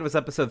 La La Land was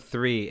episode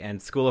 3, and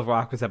School of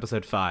Rock was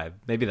episode 5.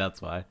 Maybe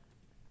that's why.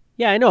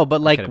 Yeah, I know, but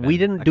like could've we been-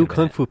 didn't that do could've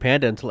Kung been Fu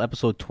Panda until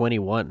episode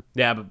 21.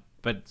 Yeah,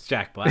 but it's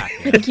Jack Black.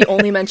 I think he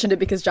only mentioned it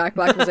because Jack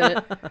Black was in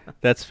it.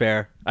 That's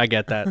fair. I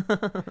get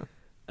that.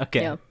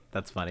 Okay, Yeah.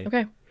 that's funny.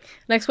 Okay.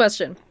 Next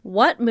question.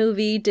 What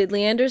movie did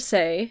Leander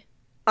say,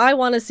 I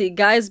want to see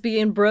guys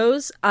being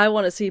bros, I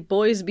want to see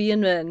boys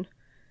being men?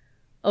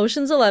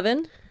 Ocean's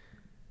 11,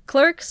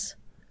 Clerks,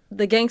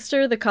 The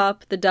Gangster, The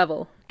Cop, The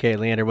Devil. Okay,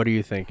 Leander, what do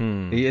you think?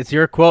 It's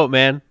your quote,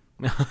 man.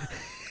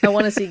 I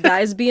want to see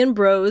guys being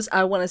bros,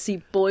 I want to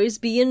see boys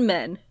being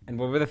men. And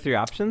what were the 3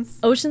 options?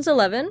 Ocean's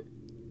 11,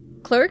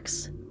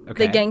 Clerks,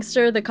 Okay. The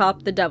Gangster, The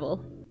Cop, The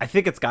Devil. I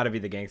think it's got to be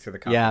the Gangster, the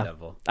Cop, Yeah. the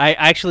Devil. I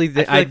actually,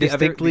 feel I like the other-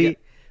 distinctly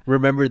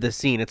remember the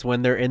scene. It's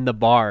when they're in the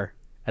bar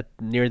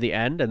near the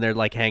end and they're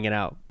like hanging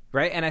out.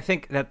 Right, and I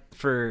think that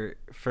for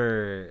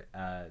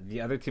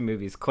the other 2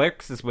 movies,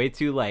 Clerks is way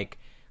too like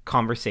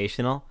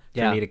conversational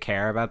for me to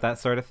care about that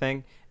sort of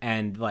thing,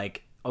 and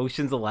like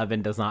Ocean's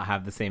 11 does not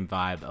have the same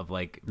vibe of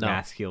like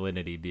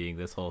masculinity being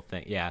this whole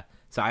thing. Yeah,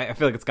 so I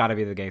feel like it's got to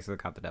be the Gangster, the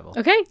Cop, the Devil.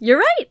 Okay, you're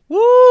right.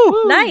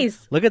 Woo!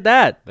 Nice. Look at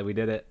that. That we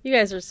did it. You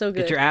guys are so good.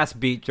 Get your ass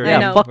beat, Jordan.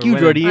 Yeah, know. fuck We're you,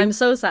 winning. Jordan. I'm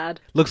so sad.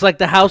 Looks like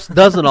the house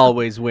doesn't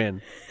always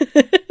win.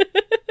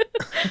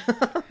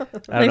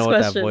 I don't Next know what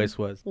question. that voice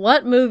was.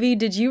 What movie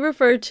did you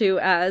refer to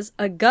as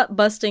a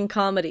gut-busting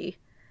comedy?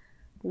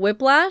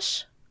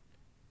 Whiplash,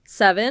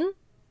 Seven,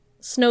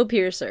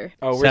 Snowpiercer.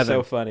 Oh, we're 7.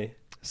 so funny.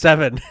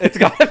 7. It's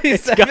gotta be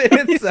 7.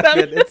 It's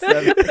 7. It's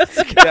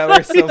 7. Yeah,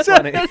 we're so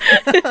funny.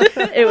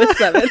 It was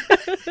Seven.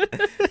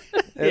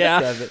 It's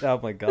Yeah. 7. Oh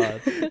my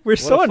god. We're What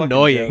so a fucking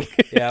annoying.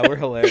 joke. Yeah, we're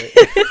hilarious.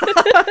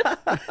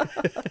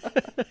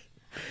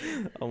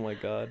 Oh my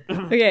god.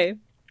 Okay,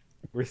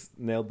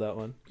 Nailed that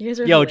one. you guys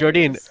are Yo,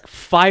 hilarious. Jordine,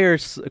 fire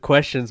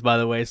questions, by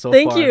the way, so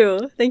Thank far.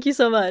 you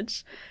so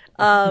much.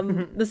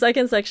 The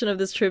second section of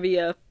this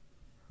trivia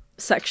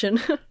section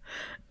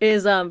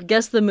is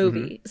guess the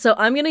movie. So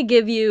I'm gonna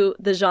give you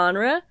the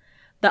genre,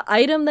 the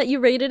item that you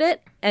rated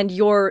it, and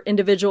your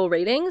individual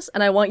ratings,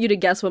 and I want you to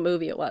guess what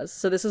movie it was.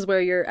 So this is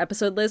where your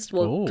episode list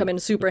will Ooh, come in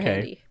super okay.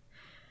 handy.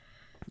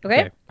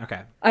 Okay?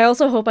 Okay. I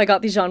also hope I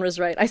got these genres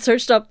right. I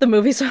searched up the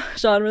movie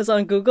genres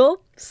on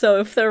Google, so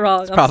if they're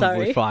wrong, I'm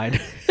Probably sorry. fine.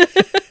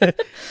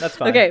 That's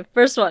fine. Okay,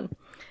 first one.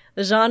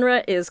 The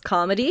genre is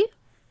comedy.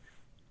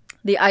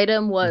 The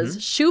item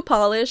was shoe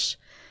polish,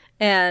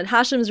 and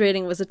Hashem's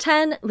rating was a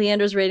 10.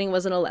 Leander's rating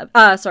was an 11.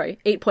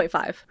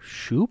 8.5.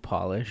 Shoe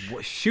polish?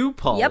 Shoe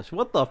polish. Yep.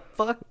 What the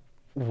fuck?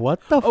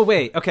 What the Oh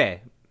wait. Okay.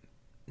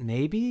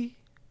 Maybe.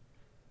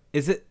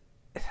 Is it?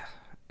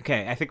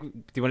 Okay. I think. Do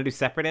you want to do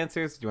separate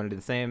answers? Do you want to do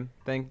the same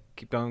thing?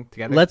 Keep going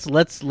together. Let's I'm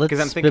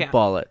thinking-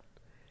 spitball it.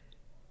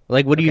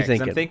 Like, what are you 'Cause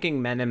thinking? I'm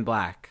thinking Men in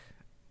Black,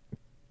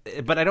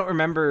 but I don't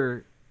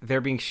remember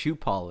there being shoe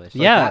polish.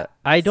 Like yeah, that-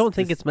 I don't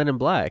think it's Men in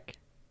Black.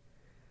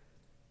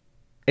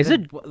 Is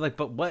then it? like?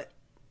 But what?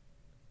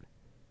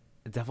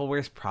 The Devil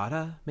Wears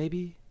Prada?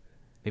 Maybe.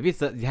 Maybe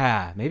it's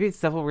Maybe it's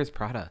Devil Wears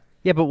Prada.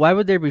 Yeah, but why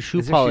would there be shoe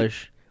Is there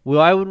polish?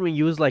 Why wouldn't we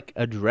use like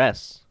a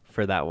dress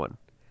for that one?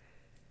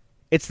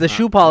 It's the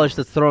shoe polish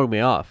that's throwing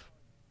me off.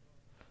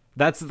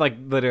 That's like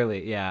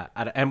literally, yeah.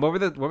 And what were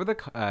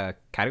the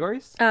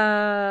categories?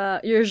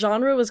 Your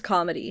genre was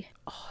comedy.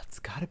 Oh, it's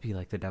got to be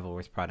like The Devil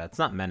Wears Prada. It's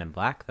not Men in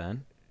Black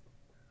then.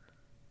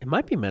 It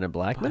might be Men in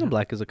Black. Men in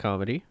Black is a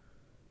comedy.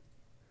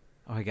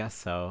 Oh, I guess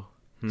so.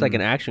 It's like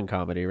an action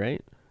comedy,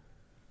 right?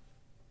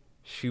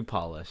 Shoe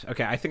polish.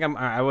 Okay, I think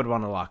I would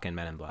want to lock in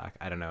Men in Black.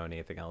 I don't know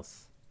anything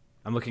else.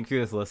 I'm looking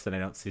through this list and I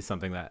don't see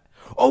something that.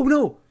 Oh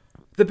no,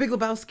 The Big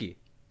Lebowski.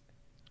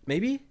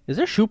 Maybe. Is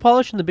there shoe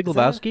polish in The Big Is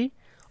that Lebowski?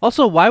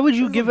 Also, why would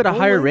you Is give it it a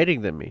higher bowling?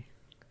 rating than me?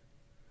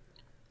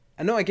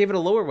 No, I gave it a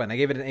lower one. I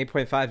gave it an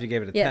 8.5. You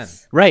gave it a 10.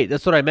 Yes. Right,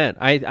 that's what I meant.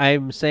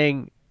 I'm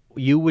saying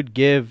you would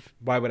give.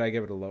 Why would I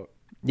give it a low?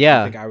 Yeah.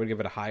 You think I would give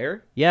it a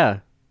higher? Yeah.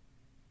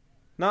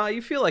 No,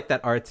 you feel like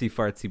that artsy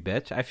fartsy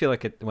bitch. I feel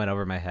like it went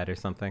over my head or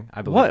something.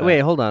 I believe What? that. Wait,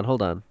 hold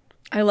on.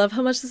 I love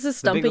how much this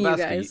is The Big stumping you Lebowski.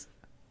 guys.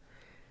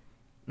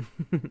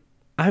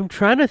 I'm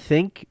trying to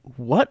think.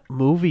 What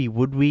movie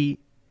would we?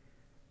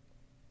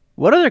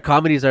 What other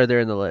comedies are there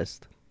in the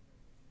list?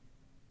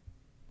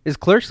 Is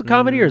Clerks a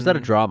comedy or is that a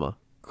drama?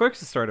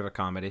 Clerks is sort of a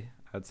comedy,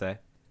 I would say.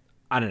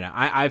 I don't know.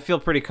 I feel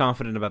pretty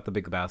confident about The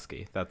Big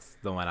Lebowski. That's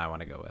the one I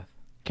want to go with.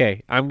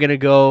 Okay, I'm gonna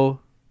go.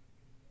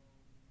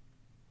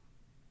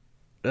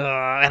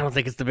 I don't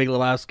think it's The Big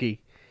Lebowski.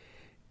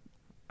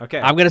 Okay.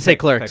 I'm gonna say Pick,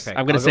 Clerks. pick.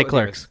 I'm gonna I'll say go with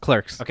Clerks. yours.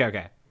 Clerks.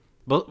 Okay.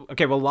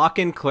 We'll lock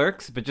in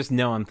Clerks, but just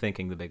know I'm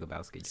thinking The Big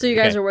Lebowski. So you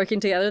guys Okay. are working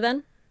together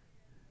then?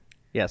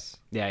 Yes.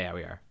 Yeah,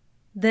 we are.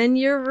 Then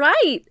you're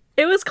right.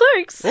 It was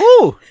Clerks.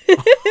 Ooh!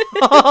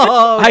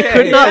 I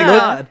could not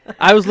yeah. look.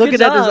 I was looking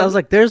Good at this. I job. was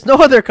like, "There's no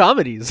other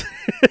comedies."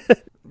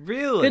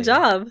 Really? Good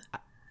job.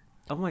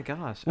 Oh my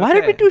gosh. Why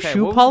did we do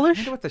shoe what was- polish?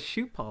 I wonder what the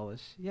shoe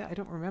polish. Yeah, I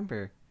don't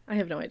remember. I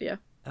have no idea.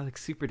 I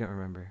super don't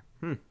remember.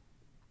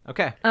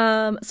 Okay.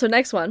 So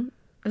next one.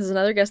 This is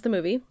another guess the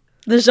movie.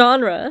 The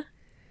genre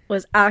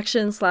was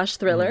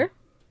action/thriller.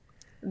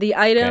 The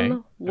item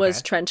Okay. was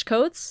Okay. trench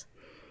coats.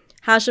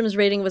 Hashem's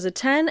rating was a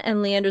 10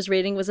 and Leander's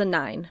rating was a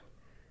 9.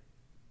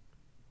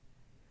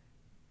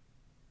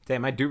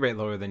 Damn, I do rate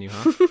lower than you,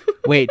 huh?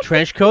 Wait,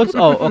 trench coats?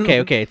 Oh,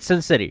 okay. It's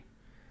Sin City.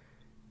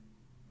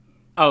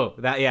 Oh,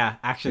 that yeah.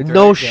 Action.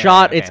 No thriller. Yeah,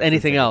 shot. okay, It's Sin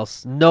anything City.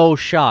 else. No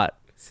shot.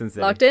 Sin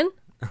City. Locked in?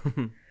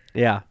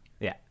 Yeah.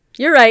 Yeah.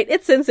 You're right.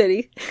 It's Sin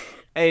City.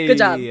 Hey, Good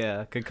job.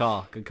 Yeah. Good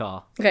call.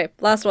 Okay,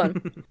 last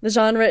one. The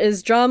genre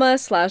is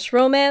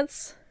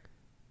drama/romance.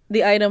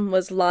 The item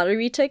was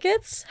lottery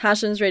tickets.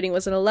 Hashem's rating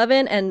was an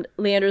 11 and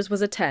Leander's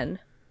was a 10.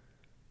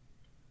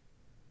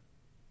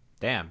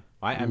 Damn.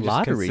 I'm just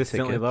Lottery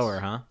consistently tickets. lower,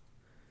 huh?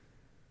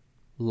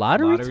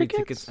 Lottery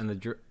tickets? and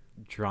the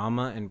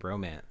drama and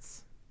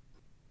romance.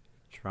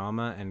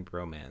 Drama and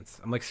romance.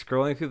 I'm like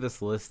scrolling through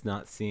this list,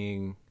 not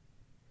seeing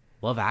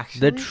Love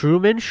Actually. The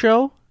Truman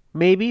Show,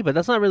 maybe, but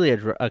that's not really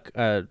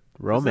a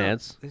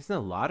romance. There's no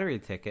lottery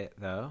ticket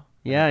though.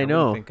 Yeah, I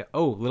wouldn't know.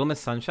 Oh, Little Miss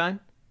Sunshine.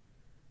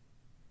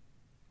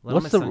 What's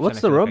Miss the- Sunshine, what's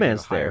I the feel like I give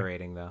romance a higher there?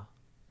 Rating though.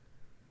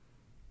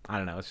 I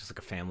don't know. It's just like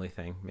a family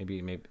thing.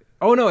 Maybe.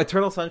 Oh no,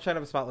 Eternal Sunshine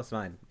of a Spotless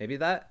Mind. Maybe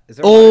that is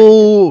there. A lottery ticket?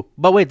 Oh,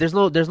 but wait, there's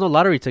no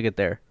lottery ticket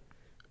there.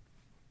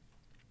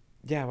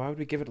 Yeah. Why would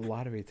we give it a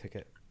lottery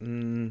ticket?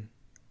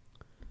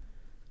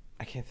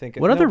 I can't think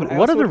of What other- but I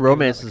what also other would give it,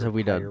 romances like, a have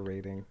we done? higher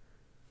Rating.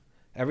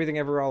 Everything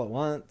Ever All at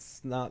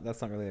Once.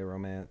 That's not really a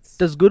romance.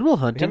 Does Good Will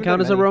Hunting haven't count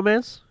done as a many.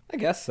 romance? I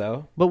guess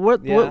so. But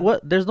what? Yeah.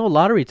 What? There's no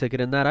lottery ticket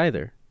in that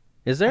either.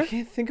 Is there? I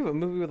can't think of a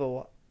movie with a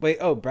lot. Wait,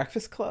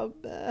 Breakfast Club?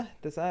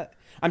 Does that?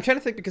 I'm trying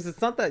to think because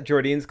it's not that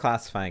Jordine's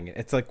classifying it.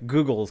 It's like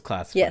Google's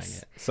classifying Yes.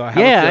 it. So I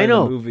have Yeah, a feeling I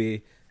know. the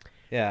movie.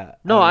 Yeah.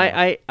 No, don't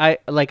know. I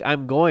like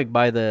I'm going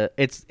by the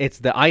it's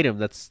the item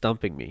that's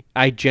stumping me.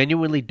 I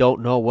genuinely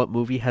don't know what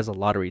movie has a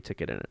lottery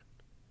ticket in it.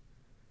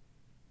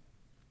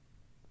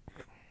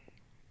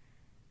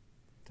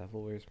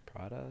 Devil Wears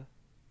Prada.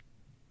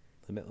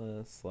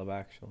 Limitless. Love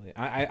Actually.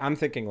 I'm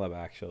thinking Love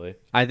Actually.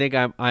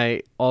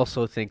 I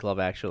also think Love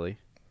Actually.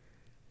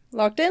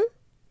 Locked in?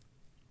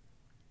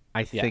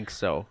 I Yeah. think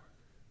so.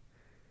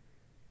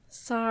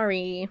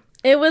 Sorry.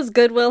 It was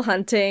Good Will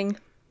Hunting.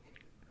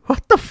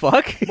 What the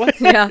fuck? What?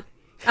 Yeah.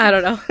 I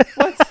don't know.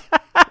 What?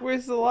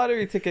 Where's the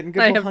lottery ticket? In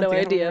Good I Will have no Hunting?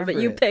 don't idea, but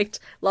remember you it. picked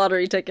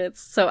lottery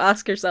tickets, so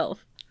ask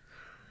yourself.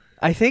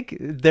 I think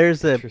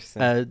there's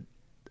Interesting.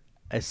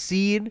 a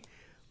scene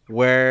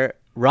where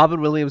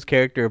Robin Williams'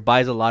 character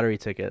buys a lottery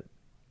ticket,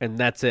 and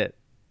that's it.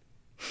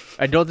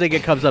 I don't think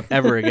it comes up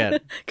ever again.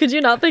 Could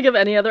you not think of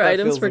any other That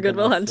items feels for like a Good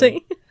Will must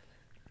Hunting?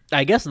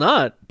 I guess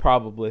not.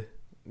 Probably.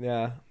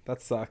 Yeah,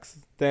 that sucks.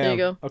 Damn. There you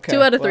go. Okay,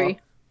 2 out of well, 3.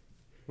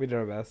 We did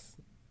our best.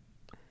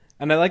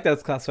 And I like that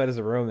it's classified as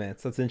a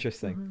romance. That's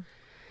interesting.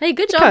 Hey,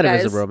 good job, kind of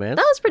guys. is a romance.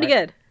 That was pretty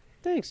good.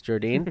 Thanks,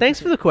 Jordine. Thanks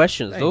for the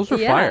questions. Those were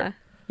Yeah. fire.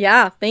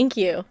 Yeah, thank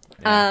you.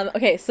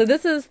 Okay, so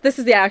this is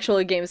the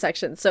actual game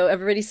section. So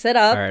everybody sit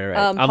up. All right.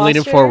 I'm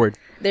leaning forward.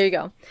 There you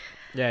go.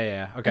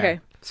 Yeah. Okay. Okay.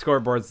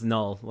 Scoreboard's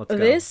null. Let's go.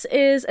 This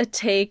is a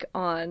take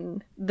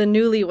on the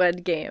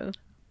Newlywed Game.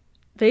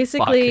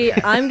 Basically,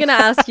 I'm going to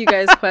ask you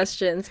guys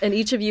questions, and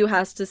each of you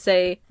has to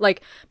say,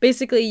 like,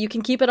 basically, you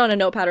can keep it on a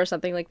notepad or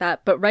something like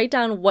that, but write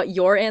down what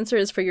your answer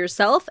is for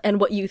yourself and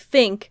what you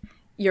think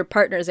your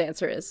partner's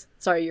answer is.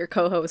 Sorry, your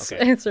co-host's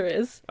answer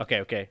is. Okay.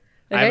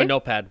 I have Okay? a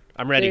notepad.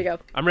 I'm ready. There you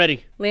go. I'm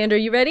ready. Leander,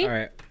 you ready? All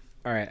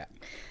right.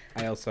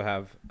 I also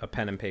have a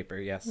pen and paper.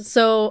 Yes.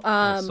 So, so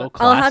I'll have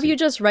classy. you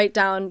just write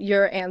down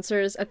your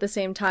answers at the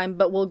same time,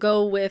 but we'll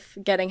go with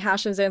getting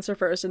Hashem's answer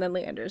first and then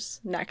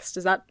Leander's next.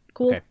 Is that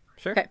cool? Okay.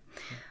 Sure. Okay.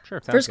 Sure.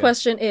 First good.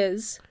 question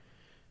is,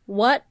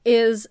 what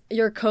is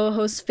your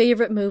co-host's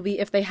favorite movie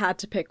if they had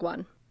to pick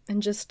one?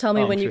 And just tell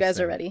me when you guys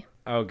are ready.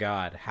 Oh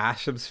God,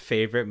 Hashem's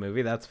favorite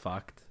movie. That's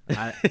fucked.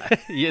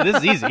 Yeah, this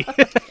is easy.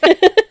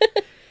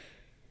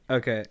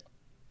 Okay.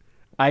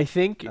 I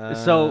think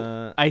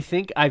so. I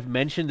think I've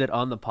mentioned it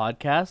on the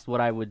podcast.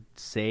 What I would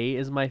say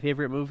is my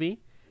favorite movie,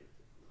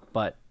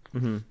 but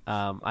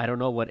I don't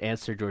know what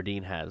answer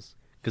Jordine has.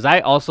 Because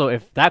I also,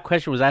 if that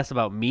question was asked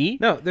about me,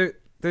 No,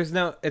 there's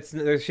no.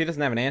 She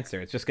doesn't have an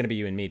answer. It's just gonna be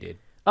you and me, dude.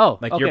 oh,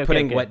 Like okay, you're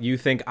putting okay. what you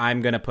think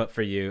I'm gonna put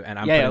for you, and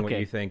I'm Yeah, putting what okay.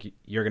 you think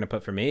you're gonna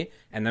put for me,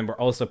 and then we're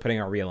also putting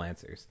our real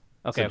answers.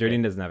 Okay, So okay.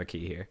 Jordine doesn't have a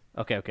key here.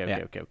 Okay. Yeah.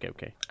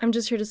 Okay. I'm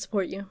just here to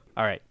support you.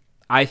 All right.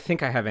 I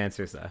think I have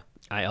answers though.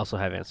 I also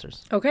have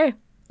answers. Okay.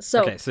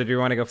 So, Okay, so do you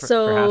want to go for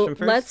so Hashem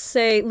first? let's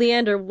say,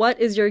 Leander, what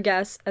is your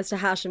guess as to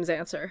Hashem's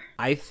answer?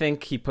 I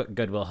think he put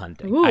Good Will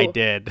Hunting. Ooh. I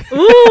did. Ooh,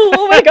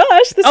 oh my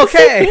gosh, this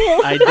Okay. is so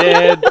cool. I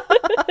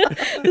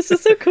did. This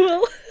is so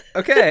cool.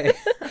 Okay.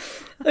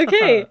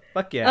 Okay.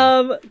 Fuck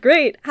yeah.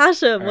 Great.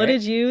 Hashem, what right.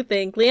 did you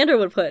think Leander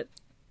would put?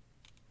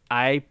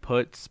 I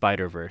put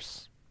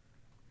Spider-Verse.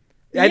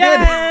 I did.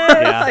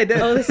 Yeah. I did.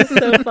 Oh, this is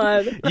so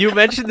fun. You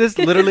mentioned this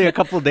literally a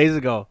couple of days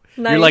ago.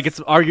 Nice. You're like, it's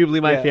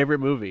arguably my Yeah. favorite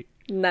movie.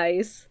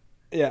 Nice.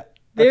 Yeah.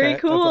 Very Okay,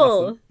 that's cool.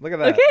 awesome. Look at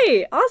that.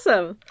 Okay,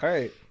 awesome. All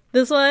right.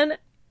 This one,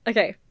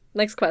 okay,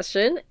 next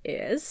question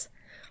is,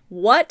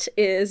 what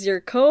is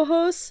your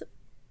co-host's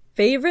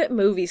favorite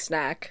movie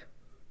snack?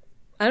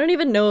 I don't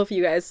even know if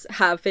you guys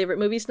have favorite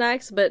movie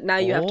snacks, but now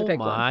you have to pick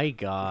Oh one. my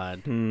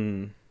god.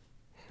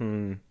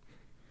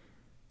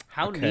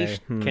 How Okay. niche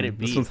can it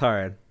be? This one's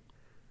hard.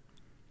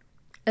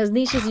 As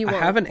niche as you I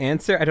want. have an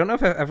answer. I don't know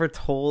if I've ever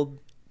told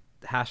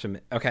Hashem.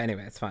 Okay,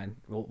 anyway, it's fine.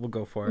 We'll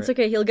go for It's it.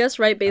 okay, he'll guess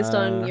right based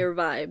on your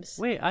vibes.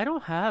 Wait, I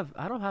don't have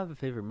a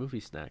favorite movie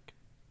snack.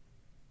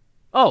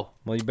 Oh,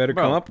 Well, you better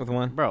Bro. come up with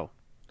one. bro.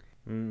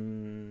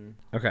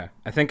 Okay,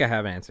 I think I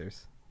have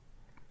answers.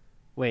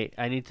 Wait,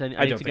 I need to I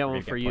get don't think one we're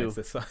gonna for get you. points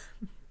this one.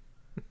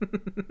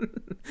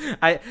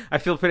 I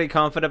feel pretty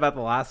confident about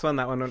the last one.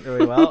 That one went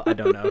really well. I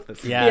don't know if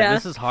this. Yeah, Yeah.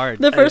 this is hard.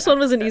 The first one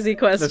was an easy one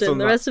question. The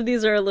not- rest of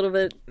these are a little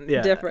bit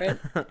Yeah. different.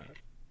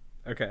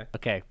 Okay.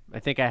 Okay, I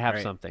think I have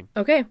Right. something.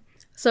 Okay,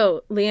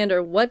 so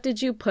Leander, what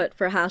did you put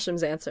for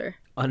Hashem's answer?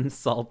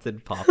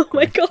 Unsalted popcorn. Oh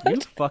my god. You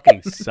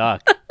fucking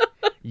suck.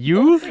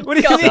 You What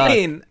do you suck.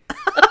 mean?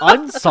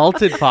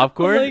 Unsalted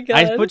popcorn? Oh my God.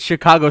 I put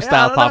Chicago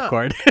style I don't know.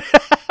 popcorn.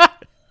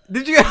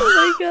 Did you?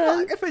 Oh my god.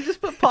 Fuck, if I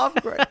just put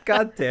popcorn.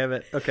 God damn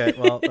it. Okay,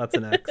 well, that's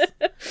an X.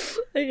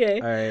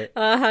 Okay. All right.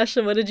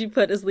 Hashem, what did you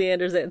put as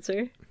Leander's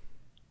answer?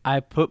 I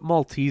put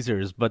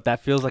Maltesers, but that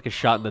feels like a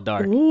shot in the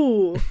dark.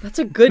 Ooh, that's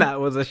a good. That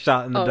was a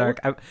shot in the Oh. dark.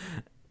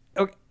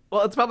 Okay,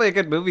 well, it's probably a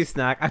good movie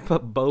snack. I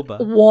put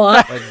boba.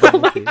 What? Like Oh bubble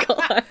my tea.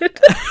 god.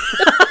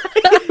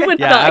 That would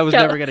Yeah, not I was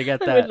count. never gonna get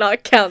That that. would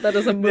not count. That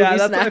is a movie Yeah,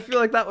 that's. snack. I feel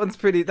like that's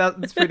pretty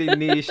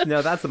niche.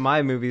 No, that's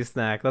my movie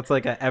snack. That's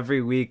like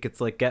every week. It's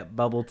like get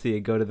bubble tea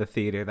and go to the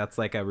theater. That's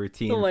like a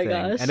routine Oh my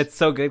thing, gosh. and it's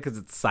so good because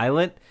it's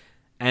silent,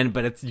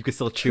 but it's you can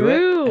still chew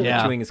True. it. And Yeah.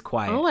 the chewing is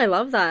quiet. Oh, I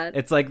love that.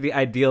 It's like the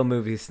ideal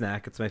movie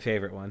snack. It's my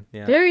favorite one.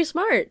 Yeah. Very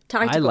smart.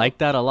 Tactical. I like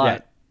that a Yeah.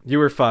 lot. You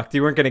were fucked.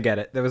 You weren't gonna get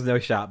it. There was no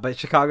shot. But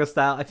Chicago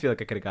style, I feel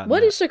like I could have gotten. What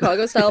that. is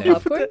Chicago style Yeah.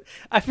 popcorn?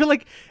 I feel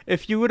like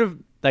if you would have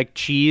like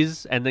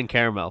cheese and then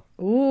caramel.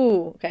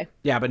 Ooh, okay.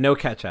 Yeah, but no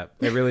ketchup.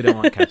 They really don't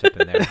want ketchup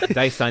in there.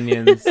 Diced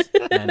onions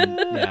and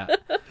yeah,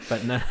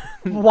 but no.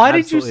 Why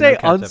did you absolutely say no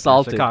ketchup in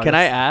unsalted? Chicago Can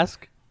I style.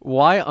 ask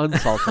why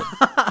unsalted?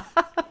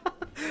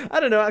 I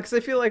don't know, because I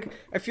feel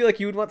like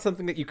you would want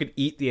something that you could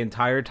eat the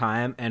entire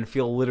time and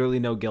feel literally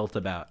no guilt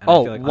about. And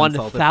Oh, I feel like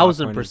unsalted popcorn is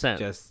 1000%.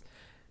 Just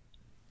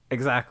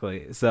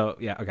exactly. So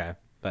yeah, okay,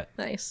 but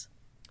Nice.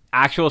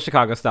 actual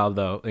Chicago style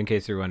though, in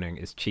case you're wondering,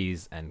 is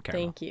cheese and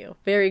caramel. Thank you.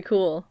 Very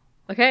cool.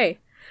 Okay.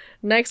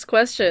 Next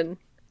question.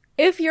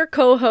 If your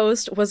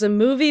co-host was a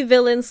movie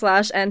villain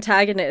 /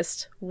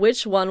 antagonist,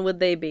 which one would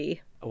they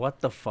be?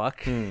 What the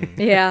fuck?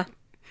 Yeah.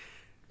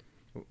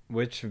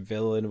 Which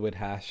villain would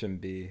Hashem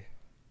be?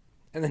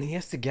 And then he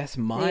has to guess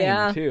mine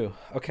Yeah. too.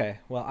 Okay,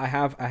 well I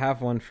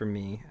have one for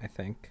me. I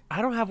think.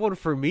 I don't have one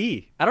for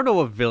me. I don't know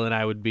what villain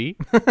I would be.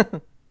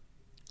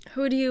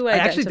 Who do you I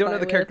identify actually don't know the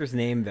with? character's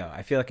name though.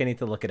 I feel like I need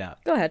to look it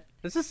up. Go ahead.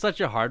 This is such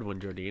a hard one,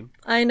 Jordine.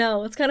 I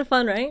know. It's kind of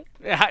fun, right?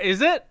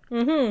 Is it?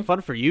 Mm-hmm.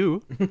 Fun for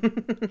you.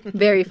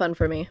 Very fun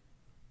for me.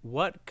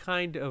 What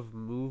kind of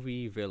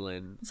movie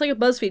villain? It's like a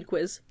BuzzFeed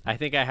quiz. I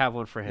think I have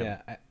one for him.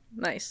 Yeah.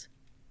 Nice.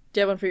 Do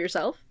you have one for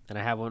yourself? And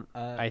I have one.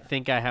 I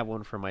think I have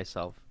one for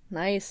myself.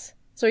 Nice.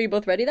 So are you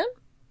both ready then?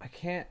 I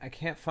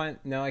can't find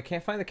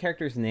the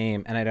character's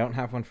name, and I don't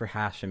have one for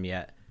Hashem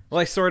yet. Well,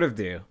 I sort of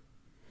do.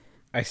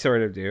 Okay.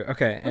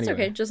 That's anyway.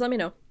 okay. Just let me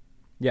know.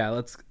 Yeah,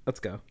 let's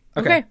go.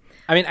 Okay.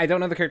 I mean, I don't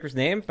know the character's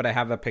name, but I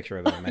have a picture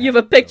of him. in my You have a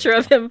head, picture so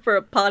of him for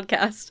a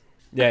podcast.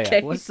 Yeah, yeah.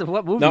 Okay.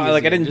 What movie? No, is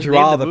like I it? didn't Just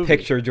draw name the movie.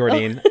 picture,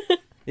 Jordine.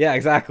 Yeah,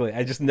 exactly.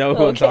 I just know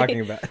who I'm Okay. talking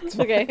about. It's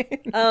fine.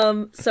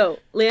 Okay. So,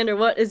 Leander,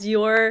 what is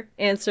your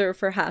answer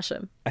for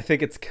Hashem? I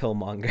think it's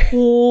Killmonger.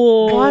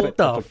 Oh, What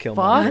I'll the put Killmonger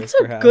fuck? that's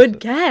for a Hashem. good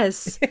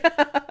guess.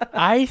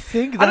 I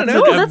think I don't that's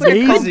know. an That's a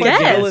amazing complex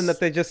guess. villain that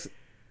they just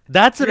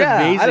That's an yeah,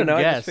 amazing I don't know.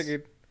 I guess. just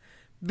figured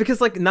because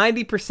like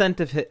 90%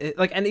 of his,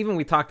 like, and even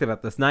we talked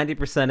about this.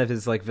 90% of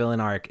his like villain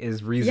arc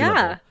is reasonable.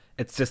 Yeah.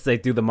 It's just they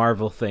do the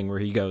Marvel thing where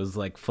he goes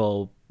like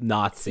full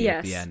Nazi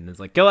at the Yes. end. It's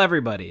like kill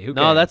everybody. Who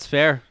No, cares? that's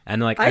fair.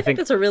 And like I think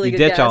that's a really you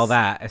good ditch all guess.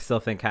 that. I still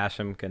think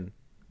Hashem can.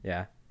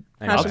 Yeah.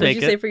 Anyway. I'll Hashem, what'd take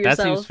you it. say for That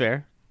yourself? seems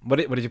fair. What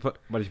did you put?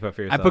 What did you put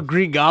for I yourself? put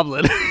Green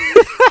Goblin.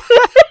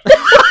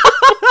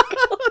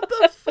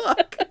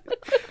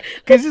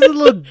 Because he's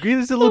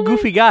a little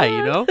goofy guy,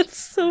 you know. That's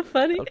so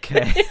funny.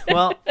 Okay.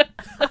 Well,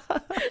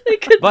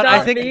 It could But I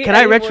not think be can I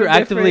any more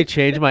retroactively different.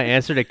 change my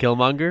answer to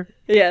Killmonger?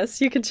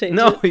 Yes, you can change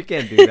no, it. you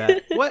can't do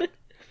that. What?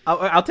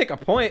 I'll take a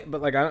point,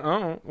 but like I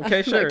don't. Okay,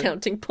 I'm sure. not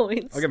counting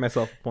points. I'll give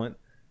myself a point.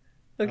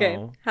 Okay,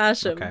 Oh,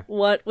 Hashem, okay.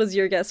 what was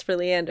your guess for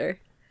Leander?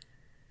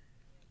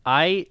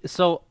 I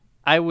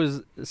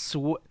was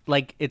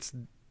like it's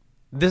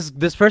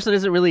this person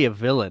isn't really a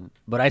villain,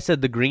 but I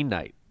said the Green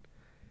Knight.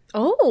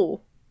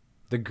 Oh,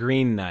 The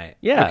Green Knight.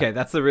 Yeah. Okay,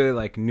 that's a really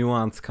like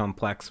nuanced,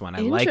 complex one. I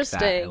like that.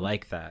 I Interesting.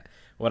 like that.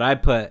 What I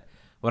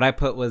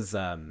put was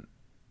I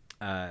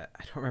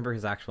don't remember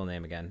his actual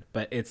name again,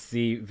 but it's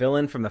the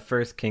villain from the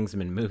first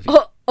Kingsman movie.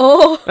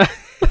 oh,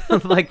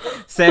 Like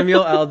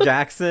Samuel L.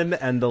 Jackson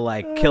and the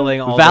like killing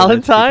all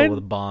Valentine? the rich people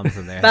with bombs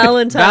in there.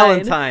 Valentine.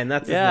 Valentine,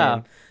 that's his Yeah.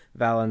 name.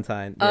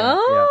 Valentine. Yeah,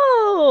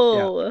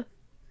 oh.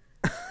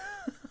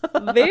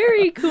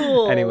 Very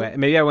cool. yeah. Anyway,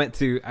 maybe I went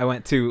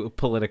too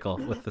political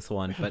with this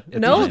one, but it's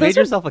No, You those just made are-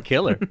 yourself a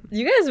killer.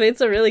 You guys made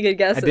some really good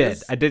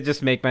guesses. I did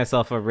just make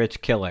myself a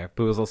rich killer,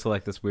 but it was also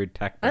like this weird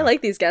tech. I bro.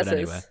 like these But guesses.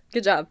 anyway.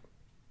 Good job.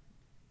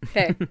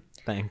 Okay,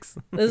 Thanks.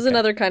 this is Okay.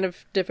 another kind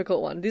of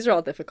difficult one. These are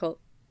all difficult.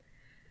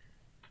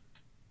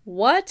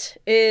 What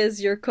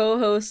is your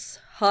co-host's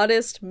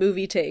hottest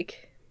movie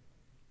take?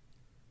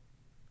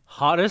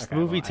 Hottest Okay,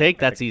 movie well, take?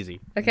 I That's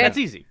easy. Okay. That's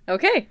easy.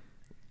 Okay.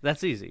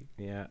 That's easy.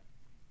 Yeah.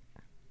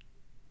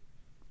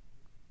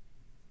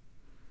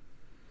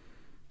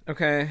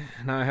 Okay,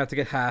 now I have to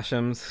get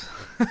Hashem's.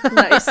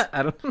 Nice.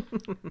 I don't.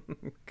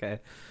 Okay.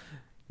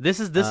 This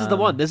is the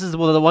one. This is the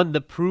one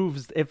that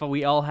proves if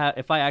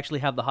I actually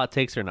have the hot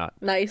takes or not.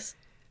 Nice.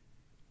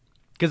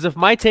 Because if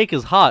my take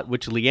is hot,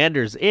 which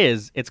Leander's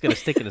is, it's gonna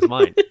stick in his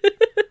mind.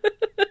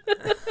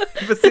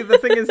 But see, the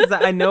thing is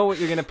that I know what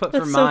you're gonna put for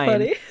That's so mine,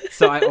 funny.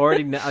 so I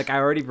already know, like I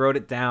already wrote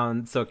it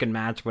down so it can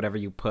match whatever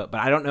you put.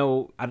 But I don't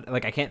know, I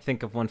can't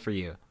think of one for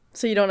you.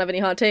 So you don't have any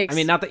hot takes? I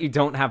mean, not that you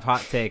don't have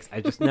hot takes.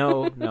 I just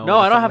know. No, No,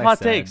 I that's don't not have what hot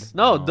said. takes.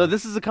 No,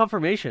 this is a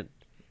confirmation.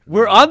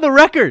 We're on the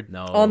record.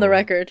 No. on the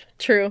record.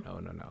 True.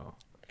 No.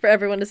 For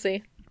everyone to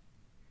see.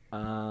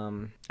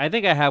 I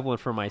think I have one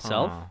for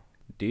myself. huh.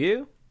 Do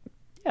you?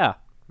 Yeah.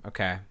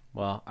 Okay.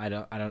 Well,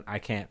 I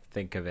can't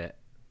think of it.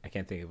 I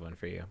can't think of one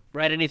for you.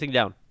 Write anything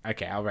down.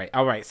 Okay, I'll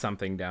write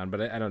something down, but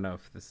I don't know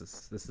if this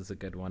is a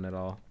good one at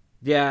all.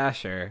 Yeah,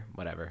 sure,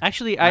 whatever.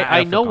 Actually, I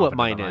I don't feel know what confident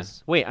mine about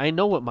is. Wait, I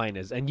know what mine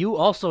is, and you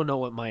also know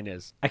what mine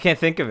is. I can't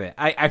think of it.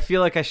 I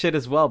feel like I should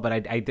as well, but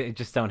I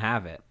just don't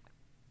have it.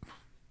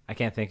 I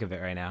can't think of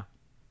it right now.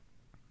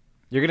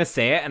 You're gonna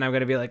say it, and I'm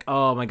gonna be like,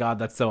 "Oh my god,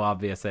 that's so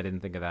obvious! I didn't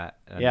think of that."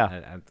 And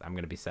Yeah. I'm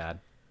gonna be sad.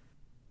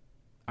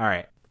 All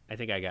right, I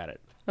think I got it.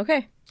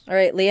 Okay. All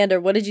right, Leander,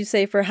 what did you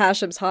say for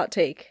Hashem's hot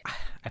take?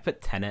 I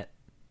put Tenet.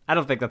 I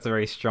don't think that's a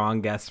very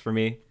strong guess for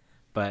me,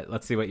 but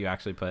let's see what you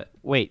actually put.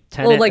 Wait,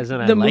 Tenet like, as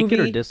in I the like it or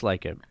movie?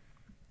 dislike it?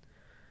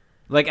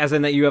 Like, as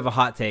in that you have a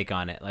hot take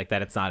on it, like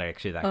that it's not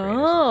actually that great. Or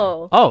something.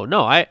 Oh. Oh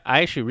no, I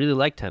actually really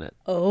like Tenet.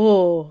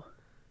 Oh.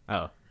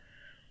 Oh.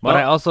 But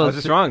I also- was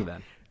just wrong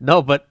then.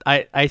 No, but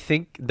I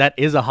think that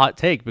is a hot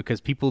take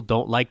because people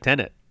don't like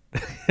Tenet.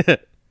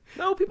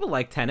 No, people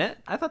like Tenet.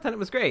 I thought Tenet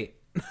was great.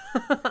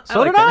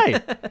 So did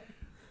I.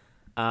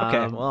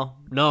 Okay, well,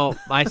 No,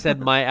 I said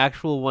my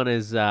actual one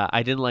is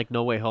I didn't like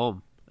No Way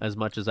Home as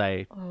much as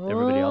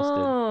everybody else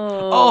did.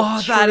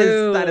 oh, that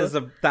true. is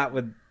that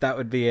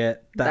would be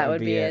it. That would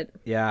be it.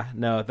 Yeah,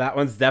 no, that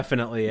one's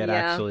definitely it. Yeah.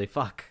 Actually,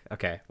 fuck.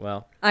 Okay,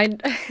 well, I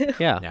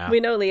Yeah. yeah, we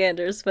know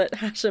Leander's, but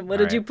Hashem, what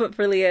All did you right. put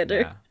for Leander?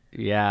 yeah.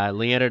 Yeah,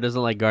 Leander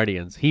doesn't like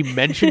Guardians. He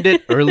mentioned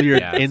it earlier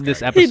Yeah, in that's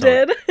this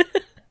episode. He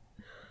did.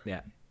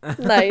 Yeah.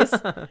 Nice.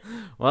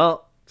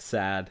 Well,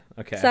 sad.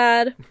 Okay.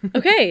 Sad.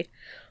 Okay.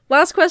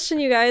 Last question,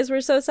 you guys.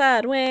 We're so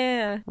sad.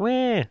 Wah.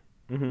 Wah.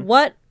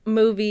 What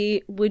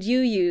movie would you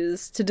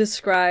use to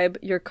describe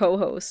your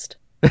co-host?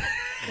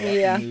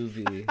 Yeah.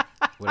 Movie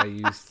would I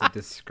use to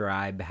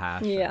describe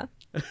Hashem? Yeah.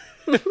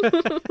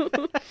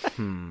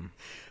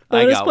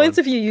 I Bonus got points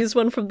one. if you use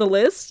one from the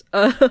list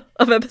of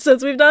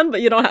episodes we've done,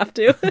 but you don't have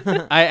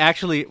to. I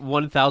actually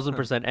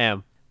 1000%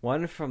 am.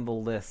 One from the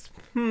list.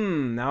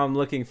 Now I'm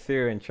looking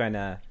through and trying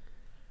to.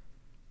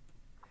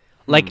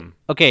 Like,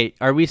 okay,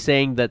 are we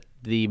saying that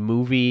the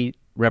movie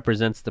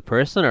represents the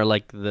person, or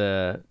like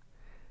the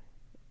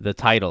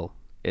title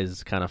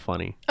is kind of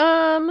funny,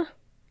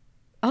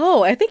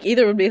 Oh, I think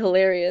either would be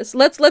hilarious.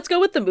 Let's go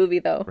with the movie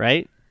though.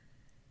 right?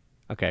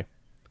 Okay.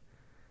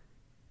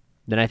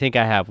 Then I think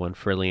I have one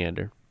for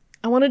Leander.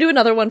 I want to do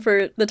another one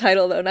for the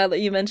title though. Now that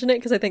you mention it,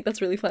 because I think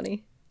that's really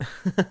funny.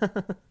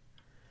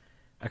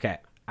 Okay,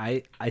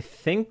 I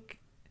think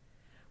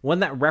one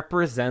that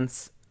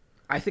represents.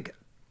 I think.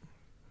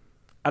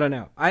 I don't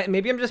know.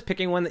 Maybe I'm just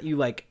picking one that you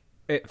like.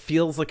 It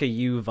feels like a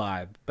you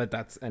vibe, but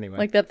that's anyway.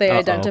 Like that they Uh-oh.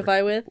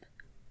 identify with.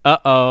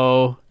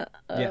 Uh-oh.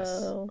 Yes.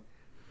 Oh.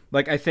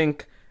 Like, I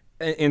think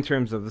in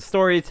terms of the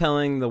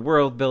storytelling, the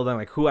world building,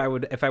 like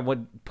if I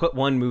would put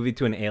one movie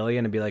to an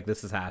alien and be like,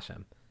 this is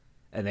Hashem,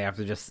 and they have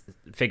to just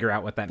figure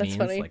out what that means,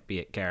 funny. like, be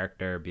it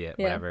character, be it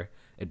Yeah. whatever,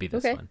 it'd be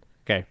this Okay. one.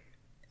 Okay.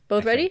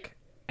 Both I ready? think.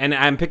 And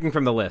I'm picking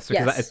from the list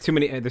because Yes. it's too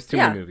many. There's too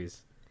many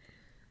movies.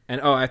 And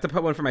I have to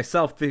put one for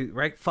myself too,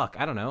 right? Fuck,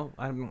 I don't know.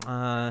 I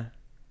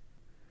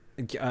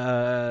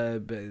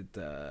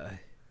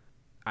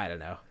don't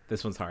know.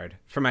 This one's hard.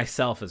 For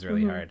myself is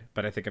really hard,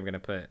 but I think I'm gonna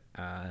put.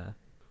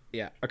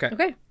 Yeah. Okay.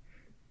 Okay.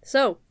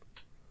 So,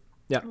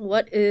 Yeah.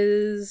 what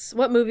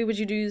movie would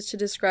you use to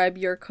describe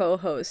your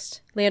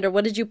co-host? Leander,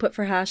 what did you put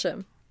for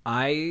Hashem?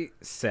 I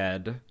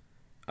said,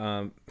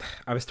 I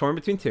was torn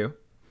between two.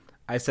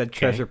 I said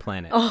Treasure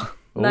Planet. Oh,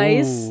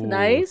 nice, Ooh,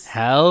 nice.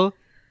 Hell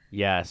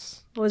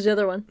yes. What was the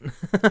other one?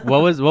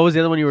 What was the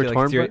other one you were I feel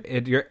torn like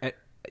by?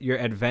 your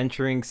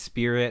adventuring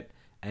spirit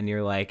and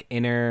your like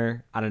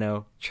inner, I don't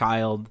know,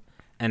 child.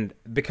 And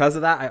because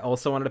of that, I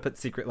also wanted to put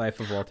Secret Life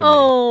of Walter Mitty.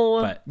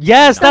 Oh, But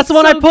Yes, that's the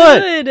one I so put.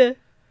 good.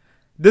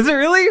 does it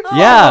really?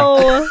 Yeah.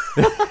 Oh,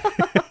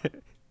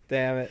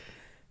 Damn it.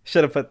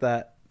 Should have put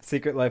that.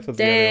 Secret Life was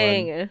the other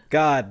dang. one.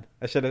 God,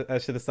 I should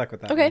have stuck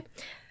with that. Okay. one.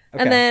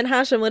 Okay. And then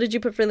Hashem, what did you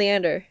put for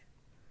Leander?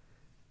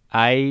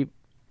 I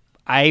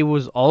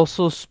was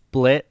also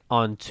split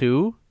on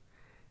two.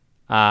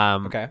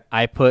 Okay.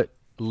 I put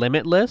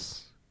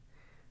Limitless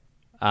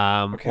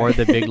or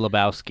The Big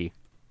Lebowski.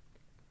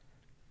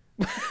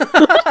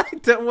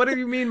 What do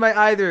you mean by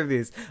either of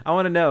these? I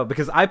want to know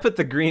because I put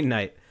The Green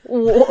Knight.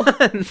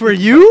 For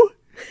you?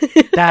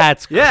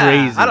 That's Yeah,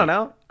 crazy. I don't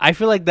know. I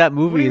feel like that What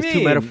movie do is you too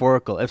mean?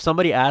 metaphorical. If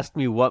somebody asked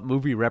me what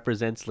movie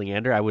represents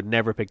Leander, I would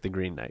never pick The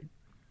Green Knight.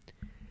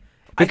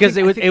 Because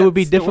it would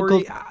be that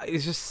difficult. story,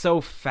 It's just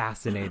so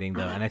fascinating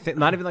though, and I think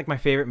not even like my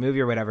favorite movie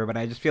or whatever, but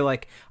I just feel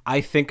like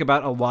I think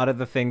about a lot of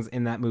the things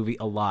in that movie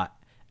a lot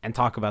and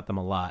talk about them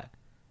a lot.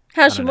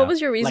 Hashem, know. what was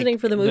your reasoning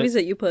for the movies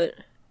that you put?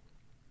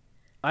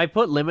 I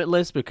put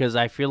Limitless because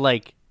I feel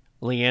like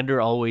Leander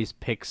always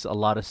picks a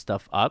lot of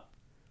stuff up,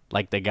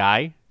 like the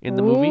guy in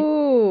the movie. I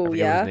Ooh, forget what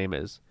yeah. his name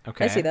is.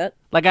 Okay, I see that.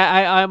 Like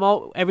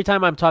every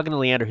time I'm talking to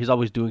Leander, he's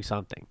always doing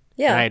something.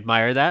 Yeah. And I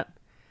admire that.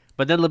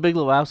 But then The Big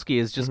Lebowski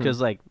is just because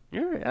like I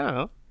don't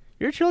know,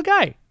 you're a chill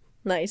guy.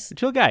 Nice. A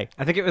chill guy.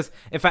 I think it was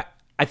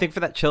I think for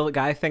that chill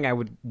guy thing, I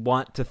would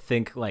want to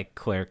think like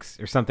Clerks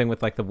or something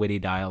with like the witty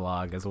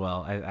dialogue as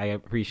well. I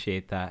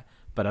appreciate that,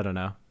 but I don't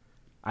know.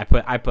 I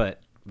put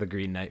The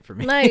Green Knight for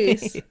me.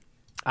 Nice.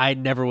 I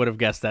never would have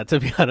guessed that, to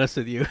be honest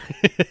with you.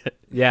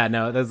 Yeah,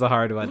 no, that's a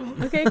hard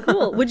one. Okay,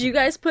 cool. Would you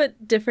guys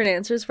put different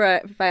answers for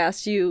if I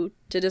asked you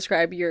to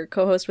describe your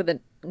co-host with a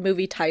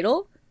movie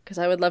title? Because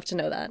I would love to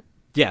know that.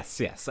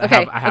 Yes.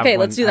 Okay, I have okay,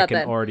 one let's do that I can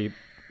then. already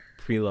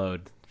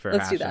preload for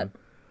Let's do Hashem. that.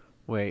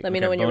 Wait. Let me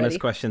know when you're bonus ready.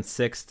 question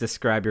 6: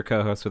 describe your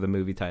co-host with a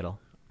movie title.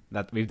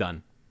 That we've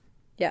done.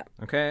 Yeah.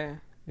 Okay.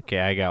 Okay,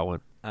 I got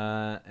one.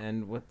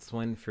 And what's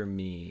one for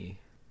me?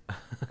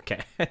 Okay,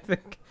 I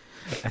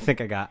think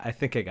I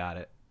got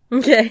it.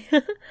 Okay.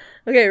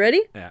 Okay,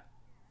 ready? Yeah.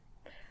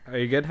 Are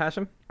you good,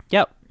 Hashem?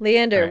 Yep.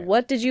 Leander, All right.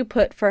 what did you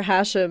put for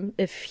Hashem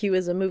if he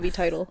was a movie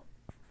title?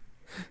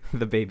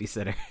 The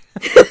Babysitter.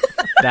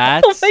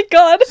 That's Oh my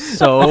god.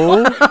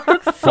 so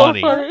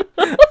funny.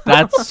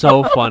 That's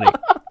so funny.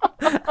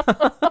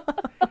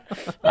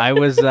 I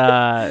was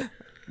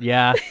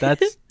yeah,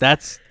 that's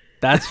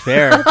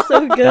fair.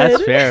 So good.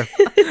 That's fair.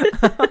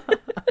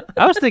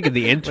 I was thinking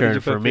The you Intern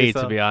put for for me, to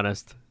yourself? be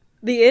honest.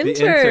 The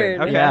Intern.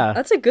 Intern, okay. Yeah.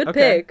 That's a good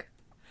Okay. pick.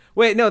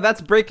 Wait, no,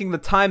 that's breaking the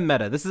time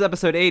meta. This is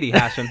episode 80,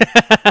 Hashem.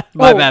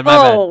 My bad.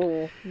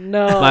 Oh,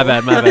 no. My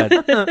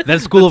bad. Then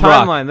School of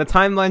Rock. The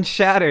timeline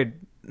shattered.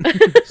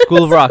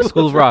 School of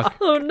Rock.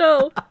 Oh,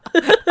 no.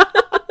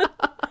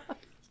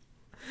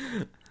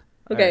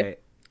 Okay. All right.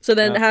 So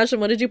then, Hashem,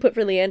 what did you put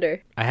for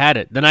Leander? I had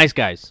it. The Nice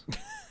Guys.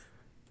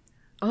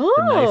 Oh.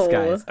 The Nice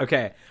Guys.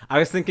 Okay. I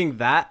was thinking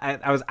that.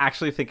 I was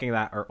actually thinking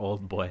that or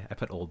Old Boy. I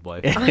put Old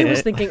Boy. I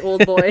was thinking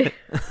Old Boy.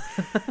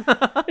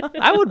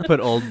 I would put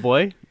Old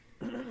Boy.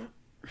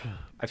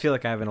 I feel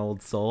like I have an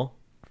old soul.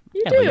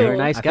 You Yeah, do. but you're a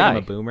nice I think I'm guy.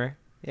 a boomer.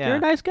 Yeah. You're a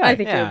nice guy. I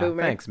think you're a Yeah,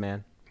 boomer. thanks,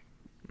 man.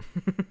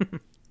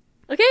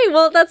 Okay,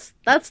 well, that's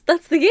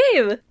the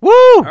game. Woo!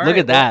 All Look right, at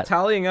well, that.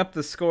 tallying up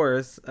the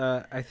scores,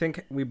 I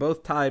think we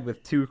both tied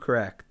with 2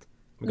 correct.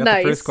 We got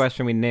Nice. the first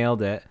question, we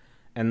nailed it.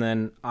 And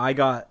then I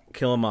got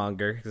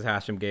Killmonger because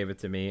Hashem gave it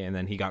to me, and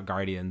then he got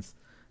Guardians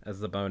as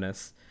the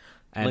bonus.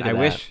 And Look at I that.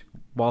 wish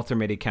Walter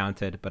Mitty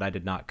counted, but I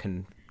did not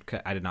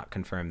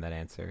confirm that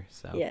answer.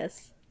 So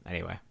Yes.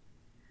 anyway,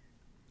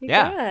 You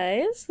Yeah.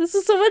 guys, this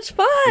is so much did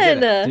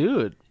fun.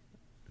 Dude.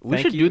 We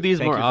Thank should you- do these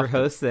thank more you often. for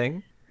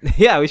hosting.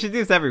 Yeah, we should do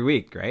this every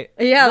week, right?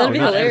 Yeah, that'd No, be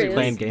not every hilarious.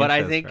 playing game But I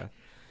shows think for us.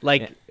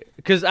 like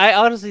because I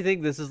honestly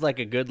think this is like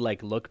a good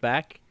like look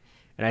back,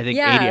 and I think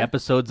Yeah. 80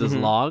 episodes is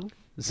Mm-hmm. long.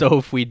 So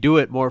if we do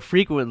it more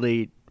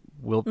frequently,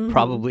 we'll Mm-hmm.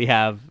 probably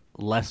have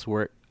less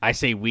work. I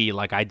say we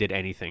like I did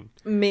anything.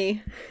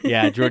 Me.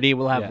 Yeah, Jordine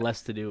will have Yeah.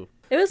 less to do.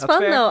 It was That's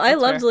fun fair. though. I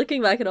That's loved fair.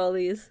 looking back at all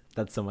these.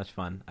 That's so much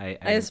fun. I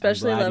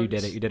especially I'm glad you loved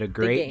did it. You did a the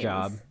great games.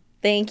 job.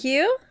 Thank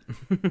you.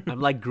 I'm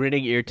like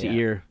grinning ear to Yeah.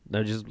 ear.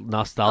 No, just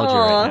nostalgia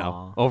Aw. right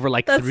now. Over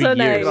like That's 3 so years.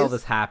 nice. Look at all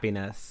this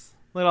happiness.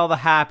 Look at all the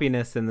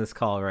happiness in this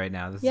call right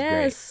now. This is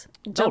Yes.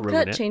 Don't Jump ruin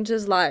cut it.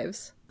 changes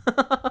lives.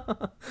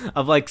 great.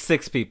 Of like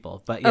 6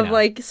 people, but you Of know,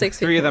 like 6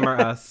 3 of people. them are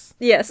us.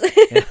 Yes.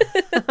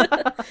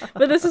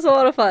 But this is a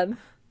lot of fun.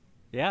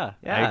 Yeah,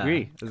 Yeah, I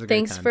agree. It was a great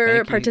Thanks time. for Thank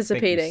you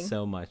participating.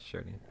 so much,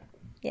 Jordine.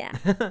 Yeah.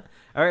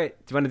 All right,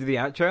 do you want to do the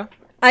outro?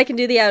 I can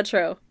do the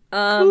outro.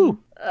 Woo.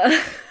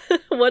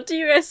 What do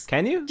you guys...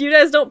 Can you? You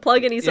guys don't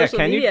plug any social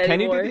can media you? Can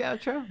anymore. you do the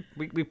outro?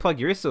 We plug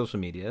your social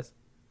medias.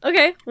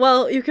 Okay,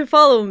 well, you can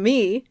follow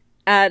me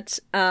at,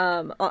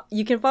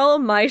 you can follow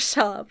my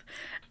shop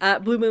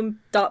at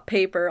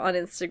bluemoon.paper on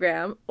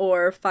Instagram,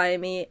 or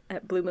find me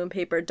at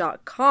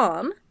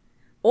bluemoonpaper.com,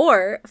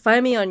 or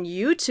find me on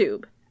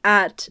YouTube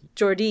at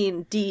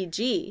Jordine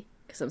DG,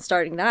 because I'm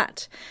starting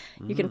that.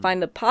 You can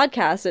find the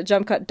podcast at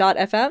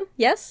jumpcut.fm,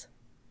 yes?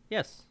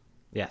 Yes.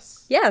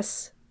 Yes.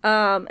 Yes.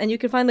 And you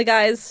can find the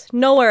guys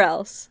nowhere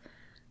else.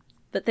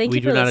 But thank We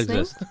you do for not listening.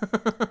 exist.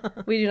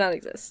 We do not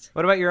exist.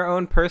 What about your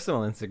own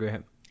personal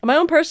Instagram? My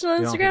own personal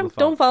You don't Instagram? people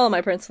follow. Don't follow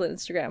my personal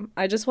Instagram.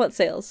 I just want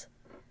sales.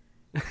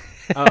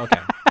 Oh, okay.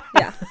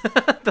 Yeah.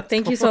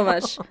 Thank you so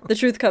much. The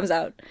truth comes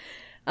out.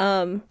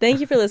 Thank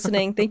you for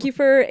listening. Thank you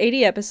for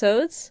 80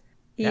 episodes.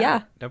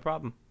 Yeah. No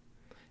problem.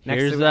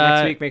 Here's,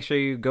 Next week, make sure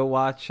you go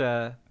watch.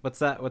 What's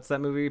that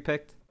movie we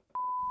picked?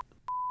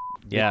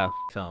 Yeah.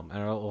 Film,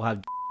 and we'll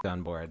have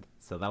on board,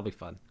 so that'll be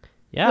fun.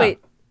 Yeah. Wait,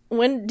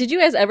 when did you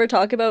guys ever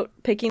talk about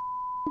picking?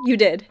 You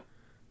did.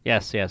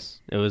 Yes.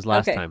 It was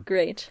last okay, time.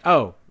 great.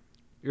 Oh,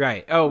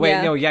 right. Oh, wait.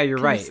 Yeah, No, yeah, you're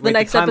 'Cause right. The Wait,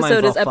 next timeline's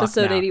episode all is fucked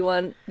episode now.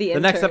 81. The The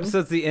intern. next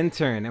episode's the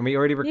intern, and we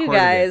already recorded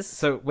guys. it.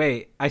 So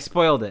wait, I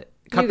spoiled it.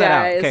 Cut You that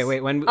out. guys. Okay,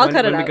 wait. When I'll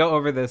cut it we out. go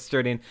over this,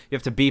 Jordine, you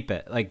have to beep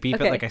it. Like beep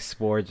Okay. it like I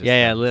swore. Just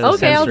Yeah, then. little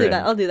Okay, I'll censor do it.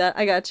 that. I'll do that.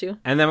 I got you.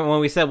 And then when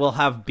we said we'll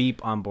have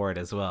beep on board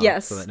as well.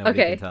 Yes, So that nobody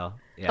okay. can tell.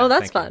 Yeah, Oh,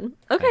 that's thank you. fun.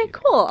 Okay, Thank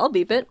you. cool. I'll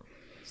beep it.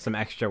 Some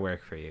extra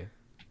work for you.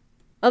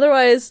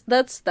 Otherwise,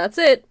 that's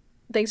it.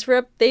 Thanks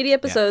for 80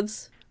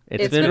 episodes.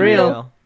 It's It's been been real. real.